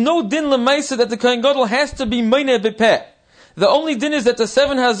 perhaps there's no din lemaisa that the Kohen Gadol has to be Meine Bepeh. The only din is that the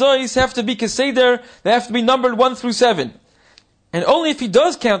 7 hazois have to be Keseder, they have to be numbered 1 through 7. And only if he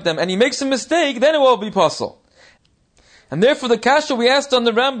does count them and he makes a mistake, then it will be possible. And therefore the kasha we asked on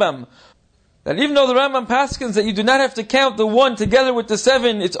the Rambam, that even though the Rambam paskins that you do not have to count the 1 together with the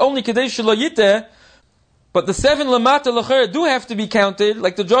 7, it's only kadesh lo yiteh, but the 7 lamata l'chera do have to be counted,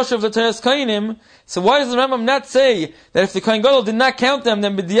 like the Joshua of the Teres Kainim. So why does the Rambam not say that if the Kohen Gadol did not count them,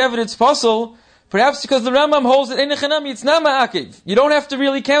 then b'diavad it's possible? Perhaps because the Rambam holds that enechanami, it's not ma'akiv. You don't have to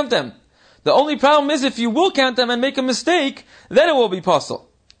really count them. The only problem is if you will count them and make a mistake, then it will be possible.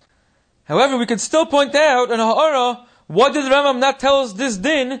 However, we could still point out in Ha'ara, why did the Rambam not tell us this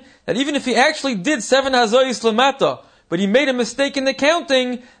din, that even if he actually did 7 hazois lamata, but he made a mistake in the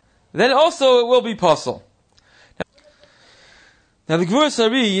counting, then also it will be possible. Now the Gvur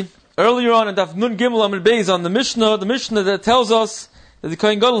Sari, earlier on in Daf Nun Gimel Amud Beis on the Mishnah that tells us that the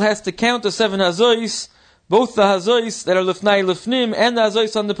Kohen Gadol has to count the 7 hazois, both the hazois that are lifnai lifnim and the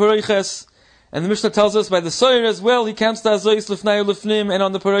hazois on the pareiches. And the Mishnah tells us by the Soyer as well, he counts the hazois lifnai lifnim and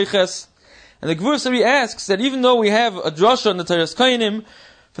on the pareiches. And the Gvur Sari asks that even though we have a drasha on the Teres Kainim,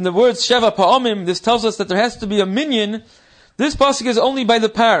 from the words Sheva Pa'amim, this tells us that there has to be a minyan. This pasuk is only by the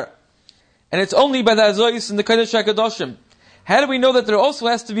par, and it's only by the hazois in the Kodesh HaKadoshim. How do we know that there also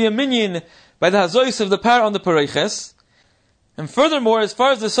has to be a minyan by the hazois of the par on the pareiches? And furthermore, as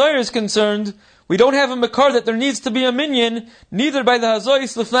far as the Soyer is concerned, we don't have a makar that there needs to be a minyan, neither by the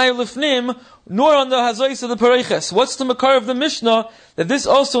hazois lifnai lifnim, nor on the hazois of the pareiches. What's the makar of the Mishnah that this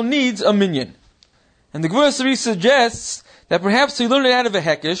also needs a minyan? And the Gvur Sari suggests that perhaps we learn it out of a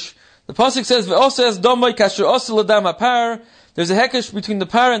hekesh. The pasuk says, "Ve'osa es domai kasher osa l'dam hapar." There's a hekesh between the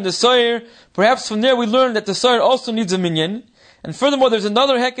par and the soyer. Perhaps from there we learn that the soyer also needs a minyan. And furthermore, there's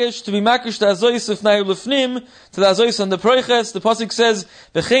another hekesh to be makish the hazois lifnai ulifnim, to the hazois on the proiches. The pasuk says,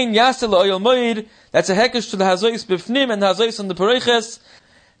 v'chein yaseh la'oyel moed. That's a hekesh to the hazois bifnim and the hazois on the proiches.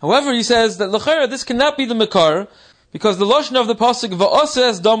 However, he says that l'chera, this cannot be the makar, because the lashon of the pasuk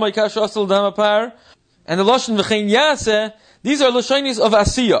va'oses damai kash asel damapar, and the lashon v'chein yaseh, these are lashonis of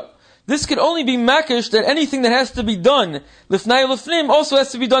asiyah. This could only be makish that anything that has to be done, lifnai ulifnim, also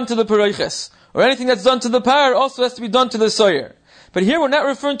has to be done to the proiches. Or anything that's done to the par also has to be done to the soyer. But here we're not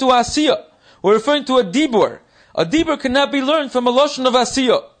referring to asiyah. We're referring to a dibur. A dibur cannot be learned from a lashon of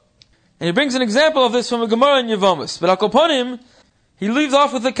asiyah. And he brings an example of this from a Gemara in Yevamos. But akoponim, he leaves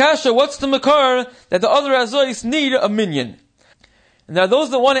off with the kasha, what's the makar that the other azois need a minyan? And there are those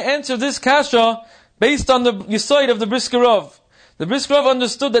that want to answer this kasha based on the yisoid of the Brisker Rav. The Brisker Rav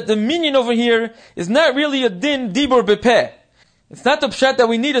understood that the minyan over here is not really a din dibur bepeh. It's not the pshat that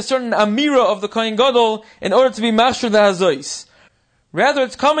we need a certain amira of the Kohen Gadol in order to be mashur the hazois. Rather,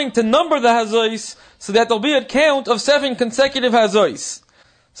 it's coming to number the hazois so that there'll be a count of 7 consecutive hazois.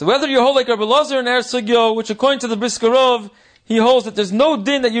 So whether you hold like Rabbi Lazar and Er Sugyo, which according to the Brisker Rav, he holds that there's no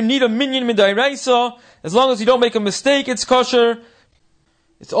din that you need a minyan midairaisa, as long as you don't make a mistake, it's kosher.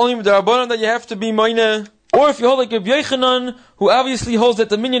 It's only midarabanan that you have to be moine. Or if you hold like Rabbi Yochanan, who obviously holds that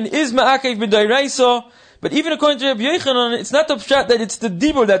the minyan is ma'akev midairaisa, but even according to Rabbi Yochanan, it's not the pshat that it's the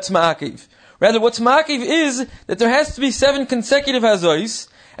dibur that's ma'akiv. Rather, what's ma'akiv is that there has to be 7 consecutive hazois,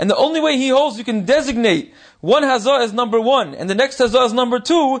 and the only way he holds you can designate one hazah as number 1, and the next hazah as number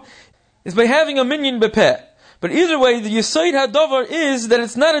 2, is by having a minyan bepeh. But either way, the yisoid hadavar is that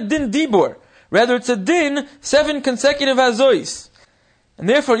it's not a din dibur. Rather, it's a din 7 consecutive hazois. And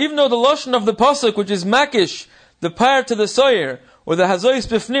therefore, even though the lashon of the pasuk, which is makish, the par to the soyer, or the hazois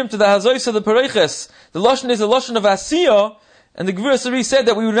bifnim to the hazois of the pareiches, the lashon is a lashon of asiyah, and the Gvur Sari said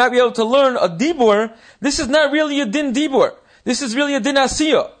that we would not be able to learn a dibur. This is not really a din dibur. This is really a din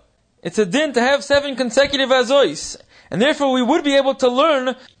asiyah. It's a din to have 7 consecutive hazois, and therefore we would be able to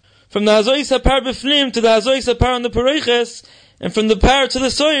learn from the hazois hapar bifnim to the hazois hapar on the pareiches, and from the par to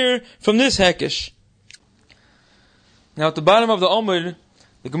the soyer from this hekesh. Now at the bottom of the Omid,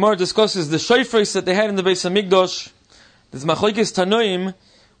 the Gemara discusses the shofars that they had in the Beis Hamikdash. There's machlokes Tanoim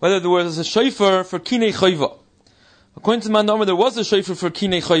whether there was a shofar for kinei chayva. According to the Manamar, there was a shofar for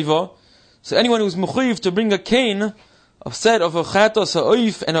kinei chayva. So anyone who's mechuyev to bring a cane, a set of a chatos, a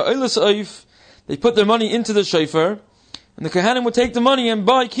oif, and a oilas oif, they put their money into the shofar, and the Kohanim would take the money and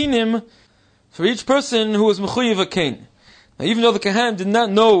buy kinim for each person who was mechuyev a cane. Now even though the Kohanim did not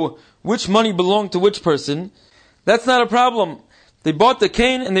know which money belonged to which person, that's not a problem. They bought the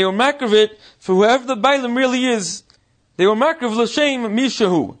cane and they were makriv it for whoever the bailam really is. They were makriv l'shem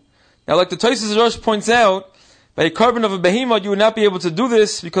mishahu. Now, like the Tosfos Rosh points out, by a carbon of a behemoth, you would not be able to do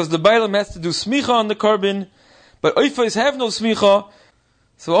this because the bailam has to do smicha on the carbon, but oifos have no smicha,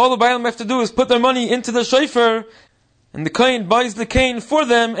 so all the bailam have to do is put their money into the shofar, and the kohen buys the cane for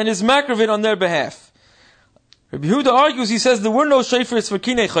them and is makriv it on their behalf. Rabbi Yehuda argues, he says there were no shofars for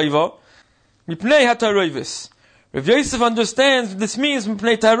kinei chayva, mipnei hataroivis. Rav Yosef understands this means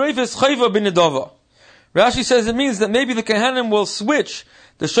mipnei taroivis chayva b'nedava. Rashi says it means that maybe the Kohanim will switch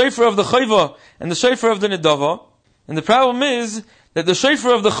the shofar of the chayva and the shofar of the nedava. And the problem is that the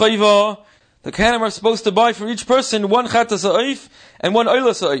shofar of the chayva, the Kohanim are supposed to buy for each person 1 chatas ha'oif and 1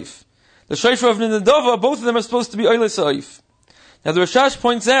 oilas ha'oif. The shofar of the nedava, both of them are supposed to be oilas ha'oif. Now the Rashash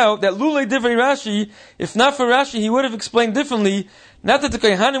points out that lulei divrei Rashi, if not for Rashi, he would have explained differently. Not that the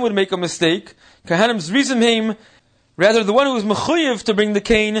Kohanim would make a mistake. Kohanim's rizimim, rather the one who was mechuyev to bring the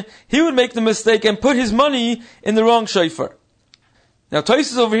cane, he would make the mistake and put his money in the wrong shofar. Now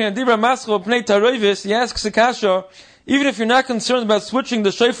Tosfos over here in Dibra Maschel Pnei Taroivis, he asks a kasha, even if you're not concerned about switching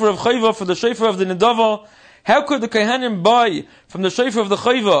the shofar of chayva for the shofar of the nedava, how could the Kohanim buy from the shofar of the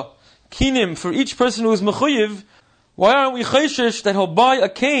chayva kinim for each person who is mechuyev? Why aren't we chayshish that he'll buy a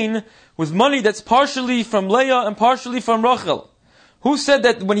cane with money that's partially from Leah and partially from Rachel? Who said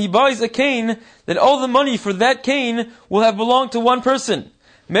that when he buys a cane, that all the money for that cane will have belonged to one person?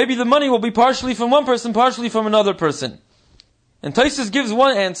 Maybe the money will be partially from one person, partially from another person. And Tosfos gives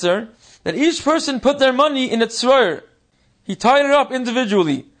one answer, that each person put their money in a tzror. He tied it up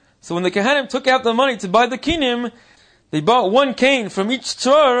individually. So when the Kohanim took out the money to buy the kinim, they bought 1 cane from each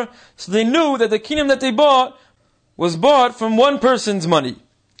tzror, so they knew that the kinim that they bought was bought from one person's money.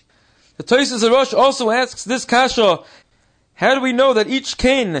 The Tosfos Rosh also asks this kasha, how do we know that each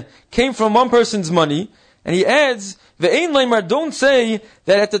cane came from one person's money? And he adds, Ve'ein leimar, don't say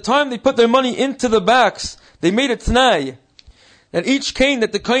that at the time they put their money into the box, they made a t'nai, that each cane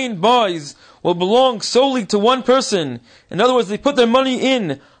that the kohen buys will belong solely to one person. In other words, they put their money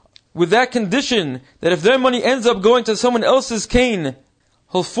in with that condition that if their money ends up going to someone else's cane,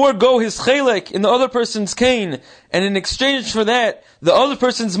 he'll forego his chelek in the other person's cane, and in exchange for that, the other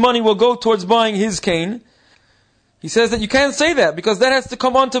person's money will go towards buying his cane. He says that you can't say that, because that has to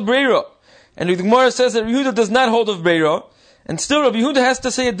come on to Breira. And the Gemara says that Rabbi Yehuda does not hold of Breira, and still Rabbi Yehuda has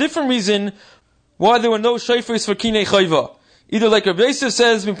to say a different reason why there were no shayfers for kinei chayva. Either like Rabbi Yosef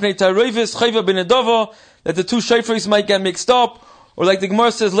says, mipnei tarovis chayva ben edava, that the two shayfers might get mixed up, or like the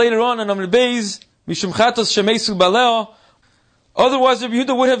Gemara says later on in Amr Beis, mishum chatos shemesu balea. Otherwise, Rabbi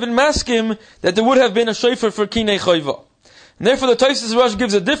Yehuda would have been maskim that there would have been a shayfer for kinei chayva. And therefore, the Tosfos Rosh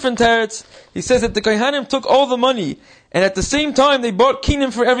gives a different teretz. He says that the Kohanim took all the money, and at the same time they bought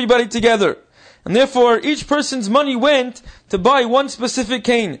kinim for everybody together. And therefore, each person's money went to buy one specific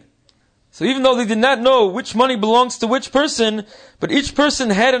cane. So even though they did not know which money belongs to which person, but each person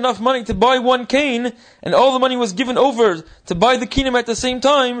had enough money to buy one cane, and all the money was given over to buy the kinim at the same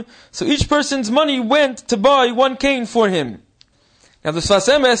time, so each person's money went to buy one cane for him. Now the Sfas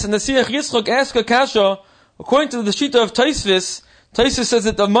Emes and the Siach Yitzchok ask a kasha. According to the Shita of Tosfos says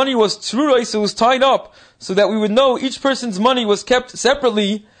that the money was tzruros, so it was tied up, so that we would know each person's money was kept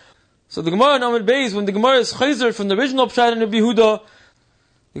separately. So the Gemara in Amud Beis, when the Gemara is chayzer from the original Pshat in Rabbi Yehuda,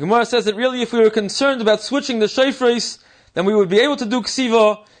 the Gemara says that really if we were concerned about switching the shayfres, then we would be able to do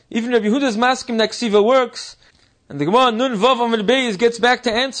ksiva. Even Rabbi Yehuda's maskim that ksiva works. And the Gemara Nun Vav Amud Beis gets back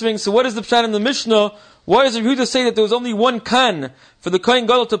to answering, so what is the Pshat in the Mishnah? Why does Rabbi Yehuda say that there was only one kan for the Kohen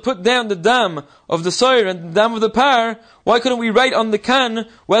Gadol to put down the dam of the soyer and the dam of the par? Why couldn't we write on the kan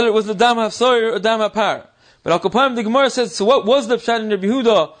whether it was the dam of soyer or dam of par? But Al Kapayim, the Gemara says, so what was the Pshat in Rabbi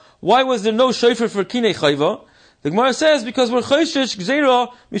Yehuda? Why was there no shayfer for kinei chayva? The Gemara says, because we're chayshish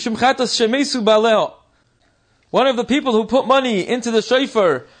gzeira mishum chatas shemesu baleo. One of the people who put money into the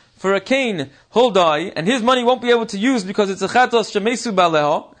shayfer for a cane, he'll die, and his money won't be able to use because it's a chatas shemesu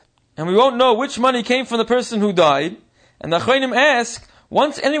baleo. And we won't know which money came from the person who died. And the Achronim ask,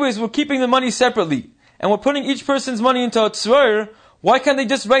 once anyways we're keeping the money separately, and we're putting each person's money into a tzur, why can't they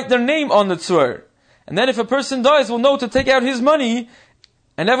just write their name on the tzur? And then if a person dies, we'll know to take out his money,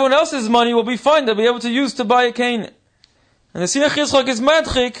 and everyone else's money will be fine, they'll be able to use to buy a cane. And the Siach Yitzchak is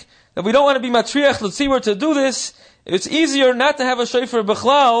madchik, that we don't want to be matriach, let's see where to do this. It's easier not to have a shayfer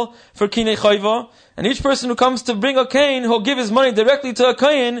b'chlal for kinei chayva, and each person who comes to bring a cane, he'll give his money directly to a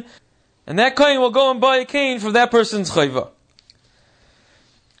kohen, and that kohen will go and buy a cane for that person's chayva.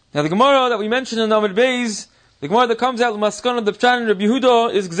 Now the Gemara that we mentioned in Amud Beis, the Gemara that comes out l'maskana the Pshat in Rabbi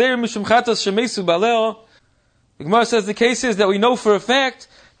Yehuda is gzeir mishum chatas shemesu baleo. The Gemara says the case is that we know for a fact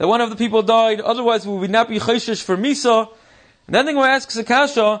that one of the people died, otherwise we would not be chayshish for misa. And then the Gemara asks a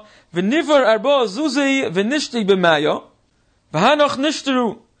kasha, v'nivar arba zuzei v'nishti b'maya v'hanoch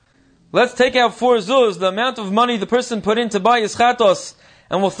nishteru. Let's take out 4 zuz, the amount of money the person put in to buy his chatos,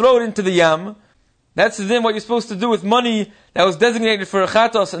 and we'll throw it into the yam. That's then what you're supposed to do with money that was designated for a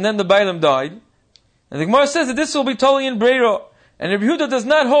chatos, and then the bailam died. And the Gemara says that this will be totally in breira, and Rabbi Yehuda does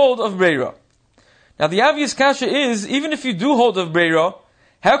not hold of breira. Now the obvious kasha is, even if you do hold of breira,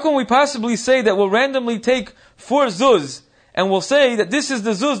 how can we possibly say that we'll randomly take 4 zuz, and we'll say that this is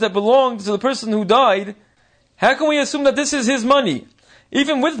the zuz that belonged to the person who died? How can we assume that this is his money?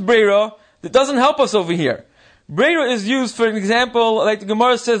 Even with breira, that doesn't help us over here. Breira is used, for an example, like the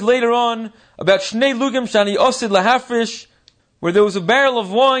Gemara says later on, about Shnei Lugim Shani Osid Lahafrish, where there was a barrel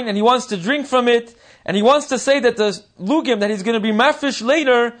of wine and he wants to drink from it, and he wants to say that the Lugim that he's going to be mafrish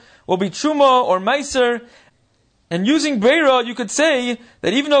later will be Truma or Meiser. And using Breira, you could say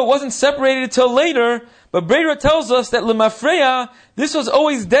that even though it wasn't separated till later, but Breira tells us that Lemafreya, this was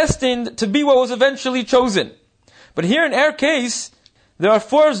always destined to be what was eventually chosen. But here in our case, there are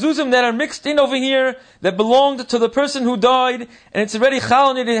 4 zuzim that are mixed in over here that belonged to the person who died, and it's already chal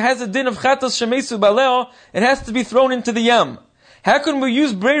on it. It has a din of chatas shemesu baleo. It has to be thrown into the yam. How can we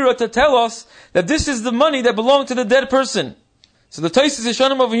use breira to tell us that this is the money that belonged to the dead person? So the Tosfos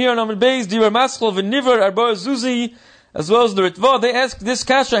Yeshanim over here on Amud Beis, Dirar Maschel v'Nivar Arba Zuzi, as well as the Ritva, they ask this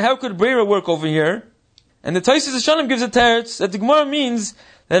kasha, how could breira work over here? And the Tosfos Yeshanim gives a teretz that the Gemara means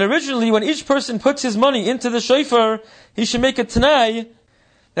that originally when each person puts his money into the shofar, he should make a t'nai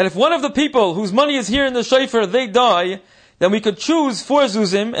that if one of the people whose money is here in the shofar, they die, then we could choose 4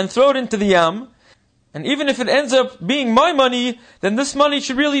 zuzim and throw it into the yam. And even if it ends up being my money, then this money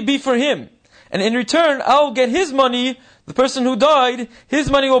should really be for him. And in return, I'll get his money, the person who died, his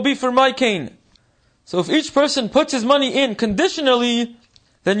money will be for my cane. So if each person puts his money in conditionally,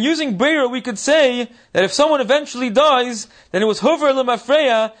 then using breira we could say that if someone eventually dies, then it was hover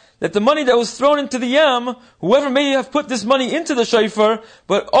lemafreya, that the money that was thrown into the yam, whoever may have put this money into the shofar,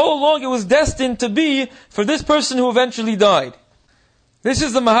 but all along it was destined to be for this person who eventually died. This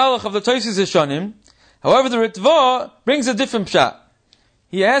is the mahalach of the Tosfos Rishonim. However, the Ritva brings a different pshat.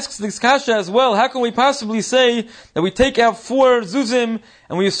 He asks this kasha as well, how can we possibly say that we take out 4 zuzim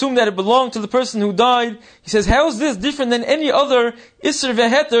and we assume that it belonged to the person who died? He says, how is this different than any other isser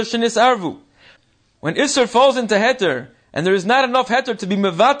veheter shenis arvu? When isser falls into heter, and there is not enough heter to be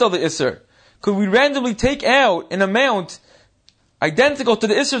mevatel the isser, could we randomly take out an amount identical to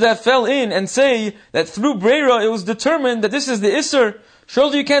the isser that fell in and say that through breira it was determined that this is the isser?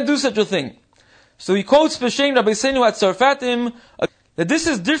 Surely you can't do such a thing. So he quotes B'Shem Rabbi Seinu at Sarfatim that this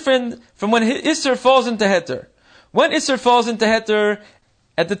is different from when isser falls into heter. When isser falls into heter,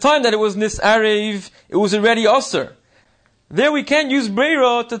 at the time that it was nisarev, it was already osser. There we can use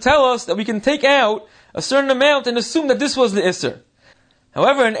breira to tell us that we can take out a certain amount and assume that this was the isser.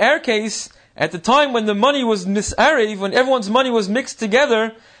 However, in our case, at the time when the money was nisarev, when everyone's money was mixed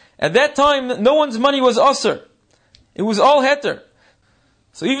together, at that time no one's money was osser. It was all heter.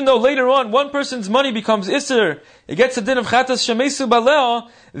 So even though later on one person's money becomes isser, it gets a din of chatas shemesu balea,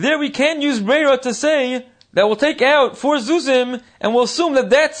 there we can use breira to say that we'll take out 4 zuzim and we'll assume that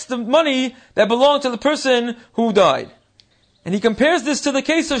that's the money that belonged to the person who died. And he compares this to the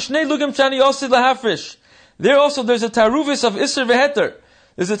case of shnei lugim shani osid lahafrish. There also there's a taruvis of isser veheter.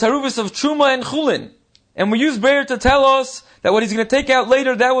 There's a taruvis of truma and chulin. And we use breira to tell us that what he's going to take out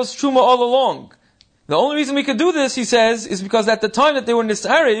later, that was truma all along. The only reason we could do this, he says, is because at the time that they were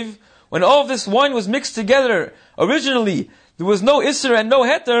nisarev, when all of this wine was mixed together, originally, there was no isser and no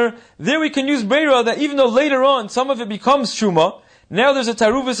heter, there we can use breira that even though later on some of it becomes truma, now there's a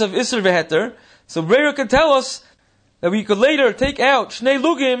taruvis of isser veheter, so breira could tell us that we could later take out shnei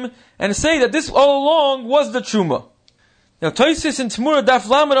lugim and say that this all along was the truma. Now Tosfos in Tmura Daf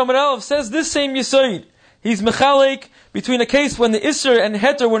Lamed Amud Aleph says this same yisoid. He's mechalek between a case when the isser and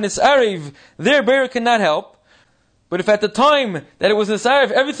heter were nisarev, there breira cannot help. But if at the time that it was nisarev,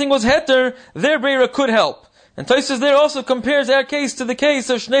 everything was heter, there breira could help. And Tosfos there also compares our case to the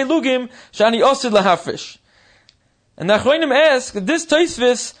case of shnei lugim shani osid lahafrish. And the Achronim ask, this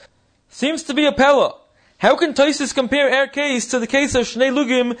Tosfos seems to be a pella. How can Tosfos compare our case to the case of shnei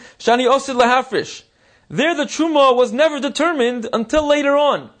lugim shani osid lahafrish? There the truma was never determined until later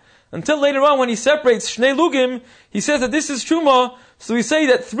on. Until later on when he separates shnei lugim, he says that this is truma, so we say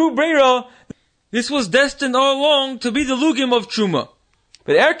that through breira, this was destined all along to be the lugim of truma.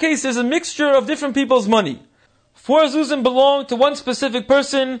 But our case is a mixture of different people's money. 4 zuzim belonged to one specific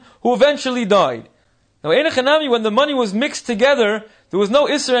person who eventually died. Now, Einachanami, when the money was mixed together, there was no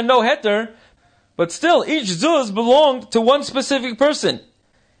isser and no heter, but still each zuz belonged to one specific person.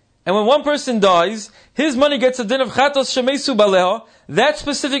 And when one person dies, his money gets a din of chatos shemesu baleha, that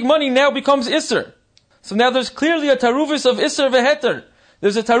specific money now becomes isser. So now there's clearly a taruvis of isser veheter.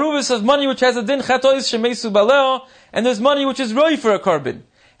 There's a taruvis of money which has a din chatos shemesu baleha, and there's money which is roi for a carbon.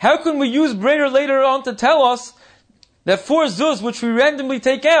 How can we use breira later on to tell us that 4 zuz which we randomly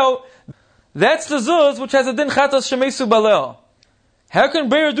take out, that's the zuz which has a din chatos shemesu baleha? How can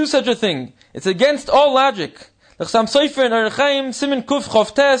breira do such a thing? It's against all logic. The Chassam Sofer in Archaim, Siman Kuf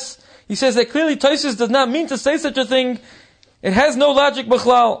Chof Tes, he says that clearly Tosfos does not mean to say such a thing. It has no logic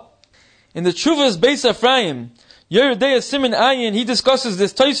b'chlal. In the Tshuvas Beis Ephraim, Yeridei Siman Ayin, he discusses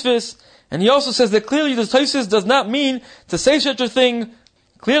this Tosfos, and he also says that clearly the Tosfos does not mean to say such a thing.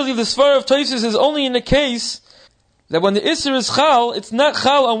 Clearly the Svar of Tosfos is only in the case that when the Isser is Chal, it's not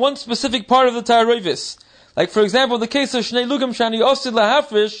Chal on one specific part of the Ta'arevis. Like for example, the case of Shnei Lugim Shani Osid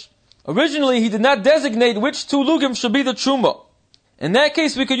Lahafrish, originally he did not designate which 2 lugim should be the truma. In that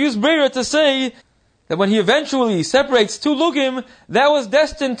case we could use breira to say that when he eventually separates 2 lugim, that was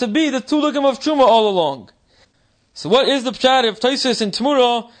destined to be the 2 lugim of truma all along. So what is the pshat of Tosfos in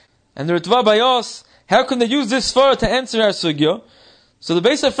Tmura and the Ritva Bayos? How can they use this far to answer our sugya? So the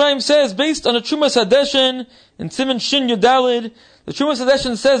Beis Ephraim says, based on a Trumas Hadeshen in Siman Shin Yudalid, the Trumas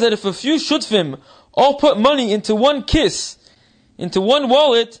Hadeshen says that if a few shutfim all put money into one kiss, into one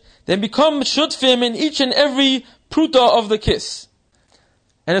wallet, then become shutfim in each and every pruta of the kiss.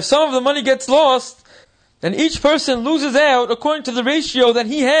 And if some of the money gets lost, then each person loses out according to the ratio that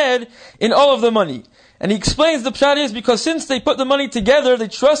he had in all of the money. And he explains the pshat is because since they put the money together, they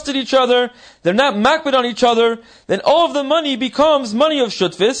trusted each other, they're not makbid on each other, then all of the money becomes money of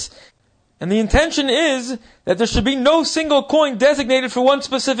shutfis. And the intention is that there should be no single coin designated for one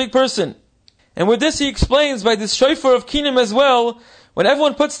specific person. And with this he explains by this shofar of kinim as well, when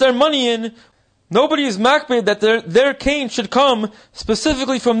everyone puts their money in, nobody is makbid that their cane should come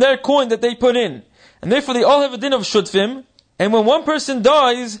specifically from their coin that they put in. And therefore they all have a din of shutfim. And when one person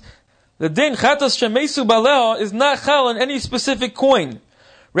dies, the din chatas shemesu balea is not chal on any specific coin.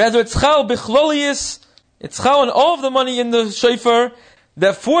 Rather it's chal bichlolius, it's chal on all of the money in the shofar,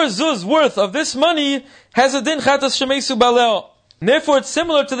 that 4 zuz worth of this money has a din chatas shemesu baleo. Therefore, it's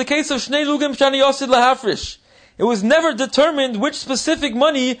similar to the case of Shnei Lugim Shani Yosid Lahafrish. It was never determined which specific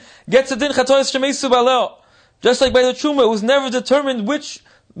money gets a din chatas shemesu baleo. Just like by the Truma, it was never determined which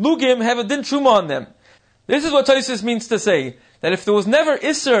Lugim have a din Truma on them. This is what Tosfos means to say, that if there was never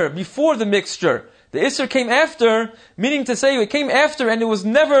Isser before the mixture, the Isser came after, meaning to say it came after and it was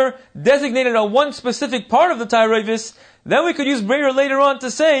never designated on one specific part of the Tairovis, then we could use Breira later on to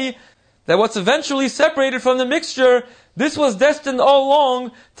say that what's eventually separated from the mixture, this was destined all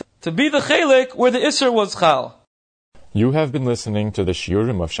along to be the Chelek where the Isser was Chal. You have been listening to the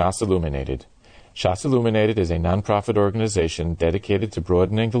Shiurim of Shas Illuminated. Shas Illuminated is a non-profit organization dedicated to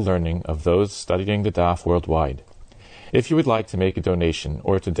broadening the learning of those studying the Daf worldwide. If you would like to make a donation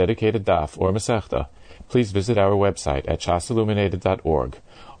or to dedicate a Daf or Masechta, please visit our website at shasilluminated.org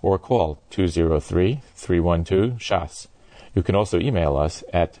or call 203-312-SHAS. You can also email us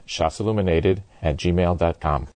at shasilluminated@gmail.com.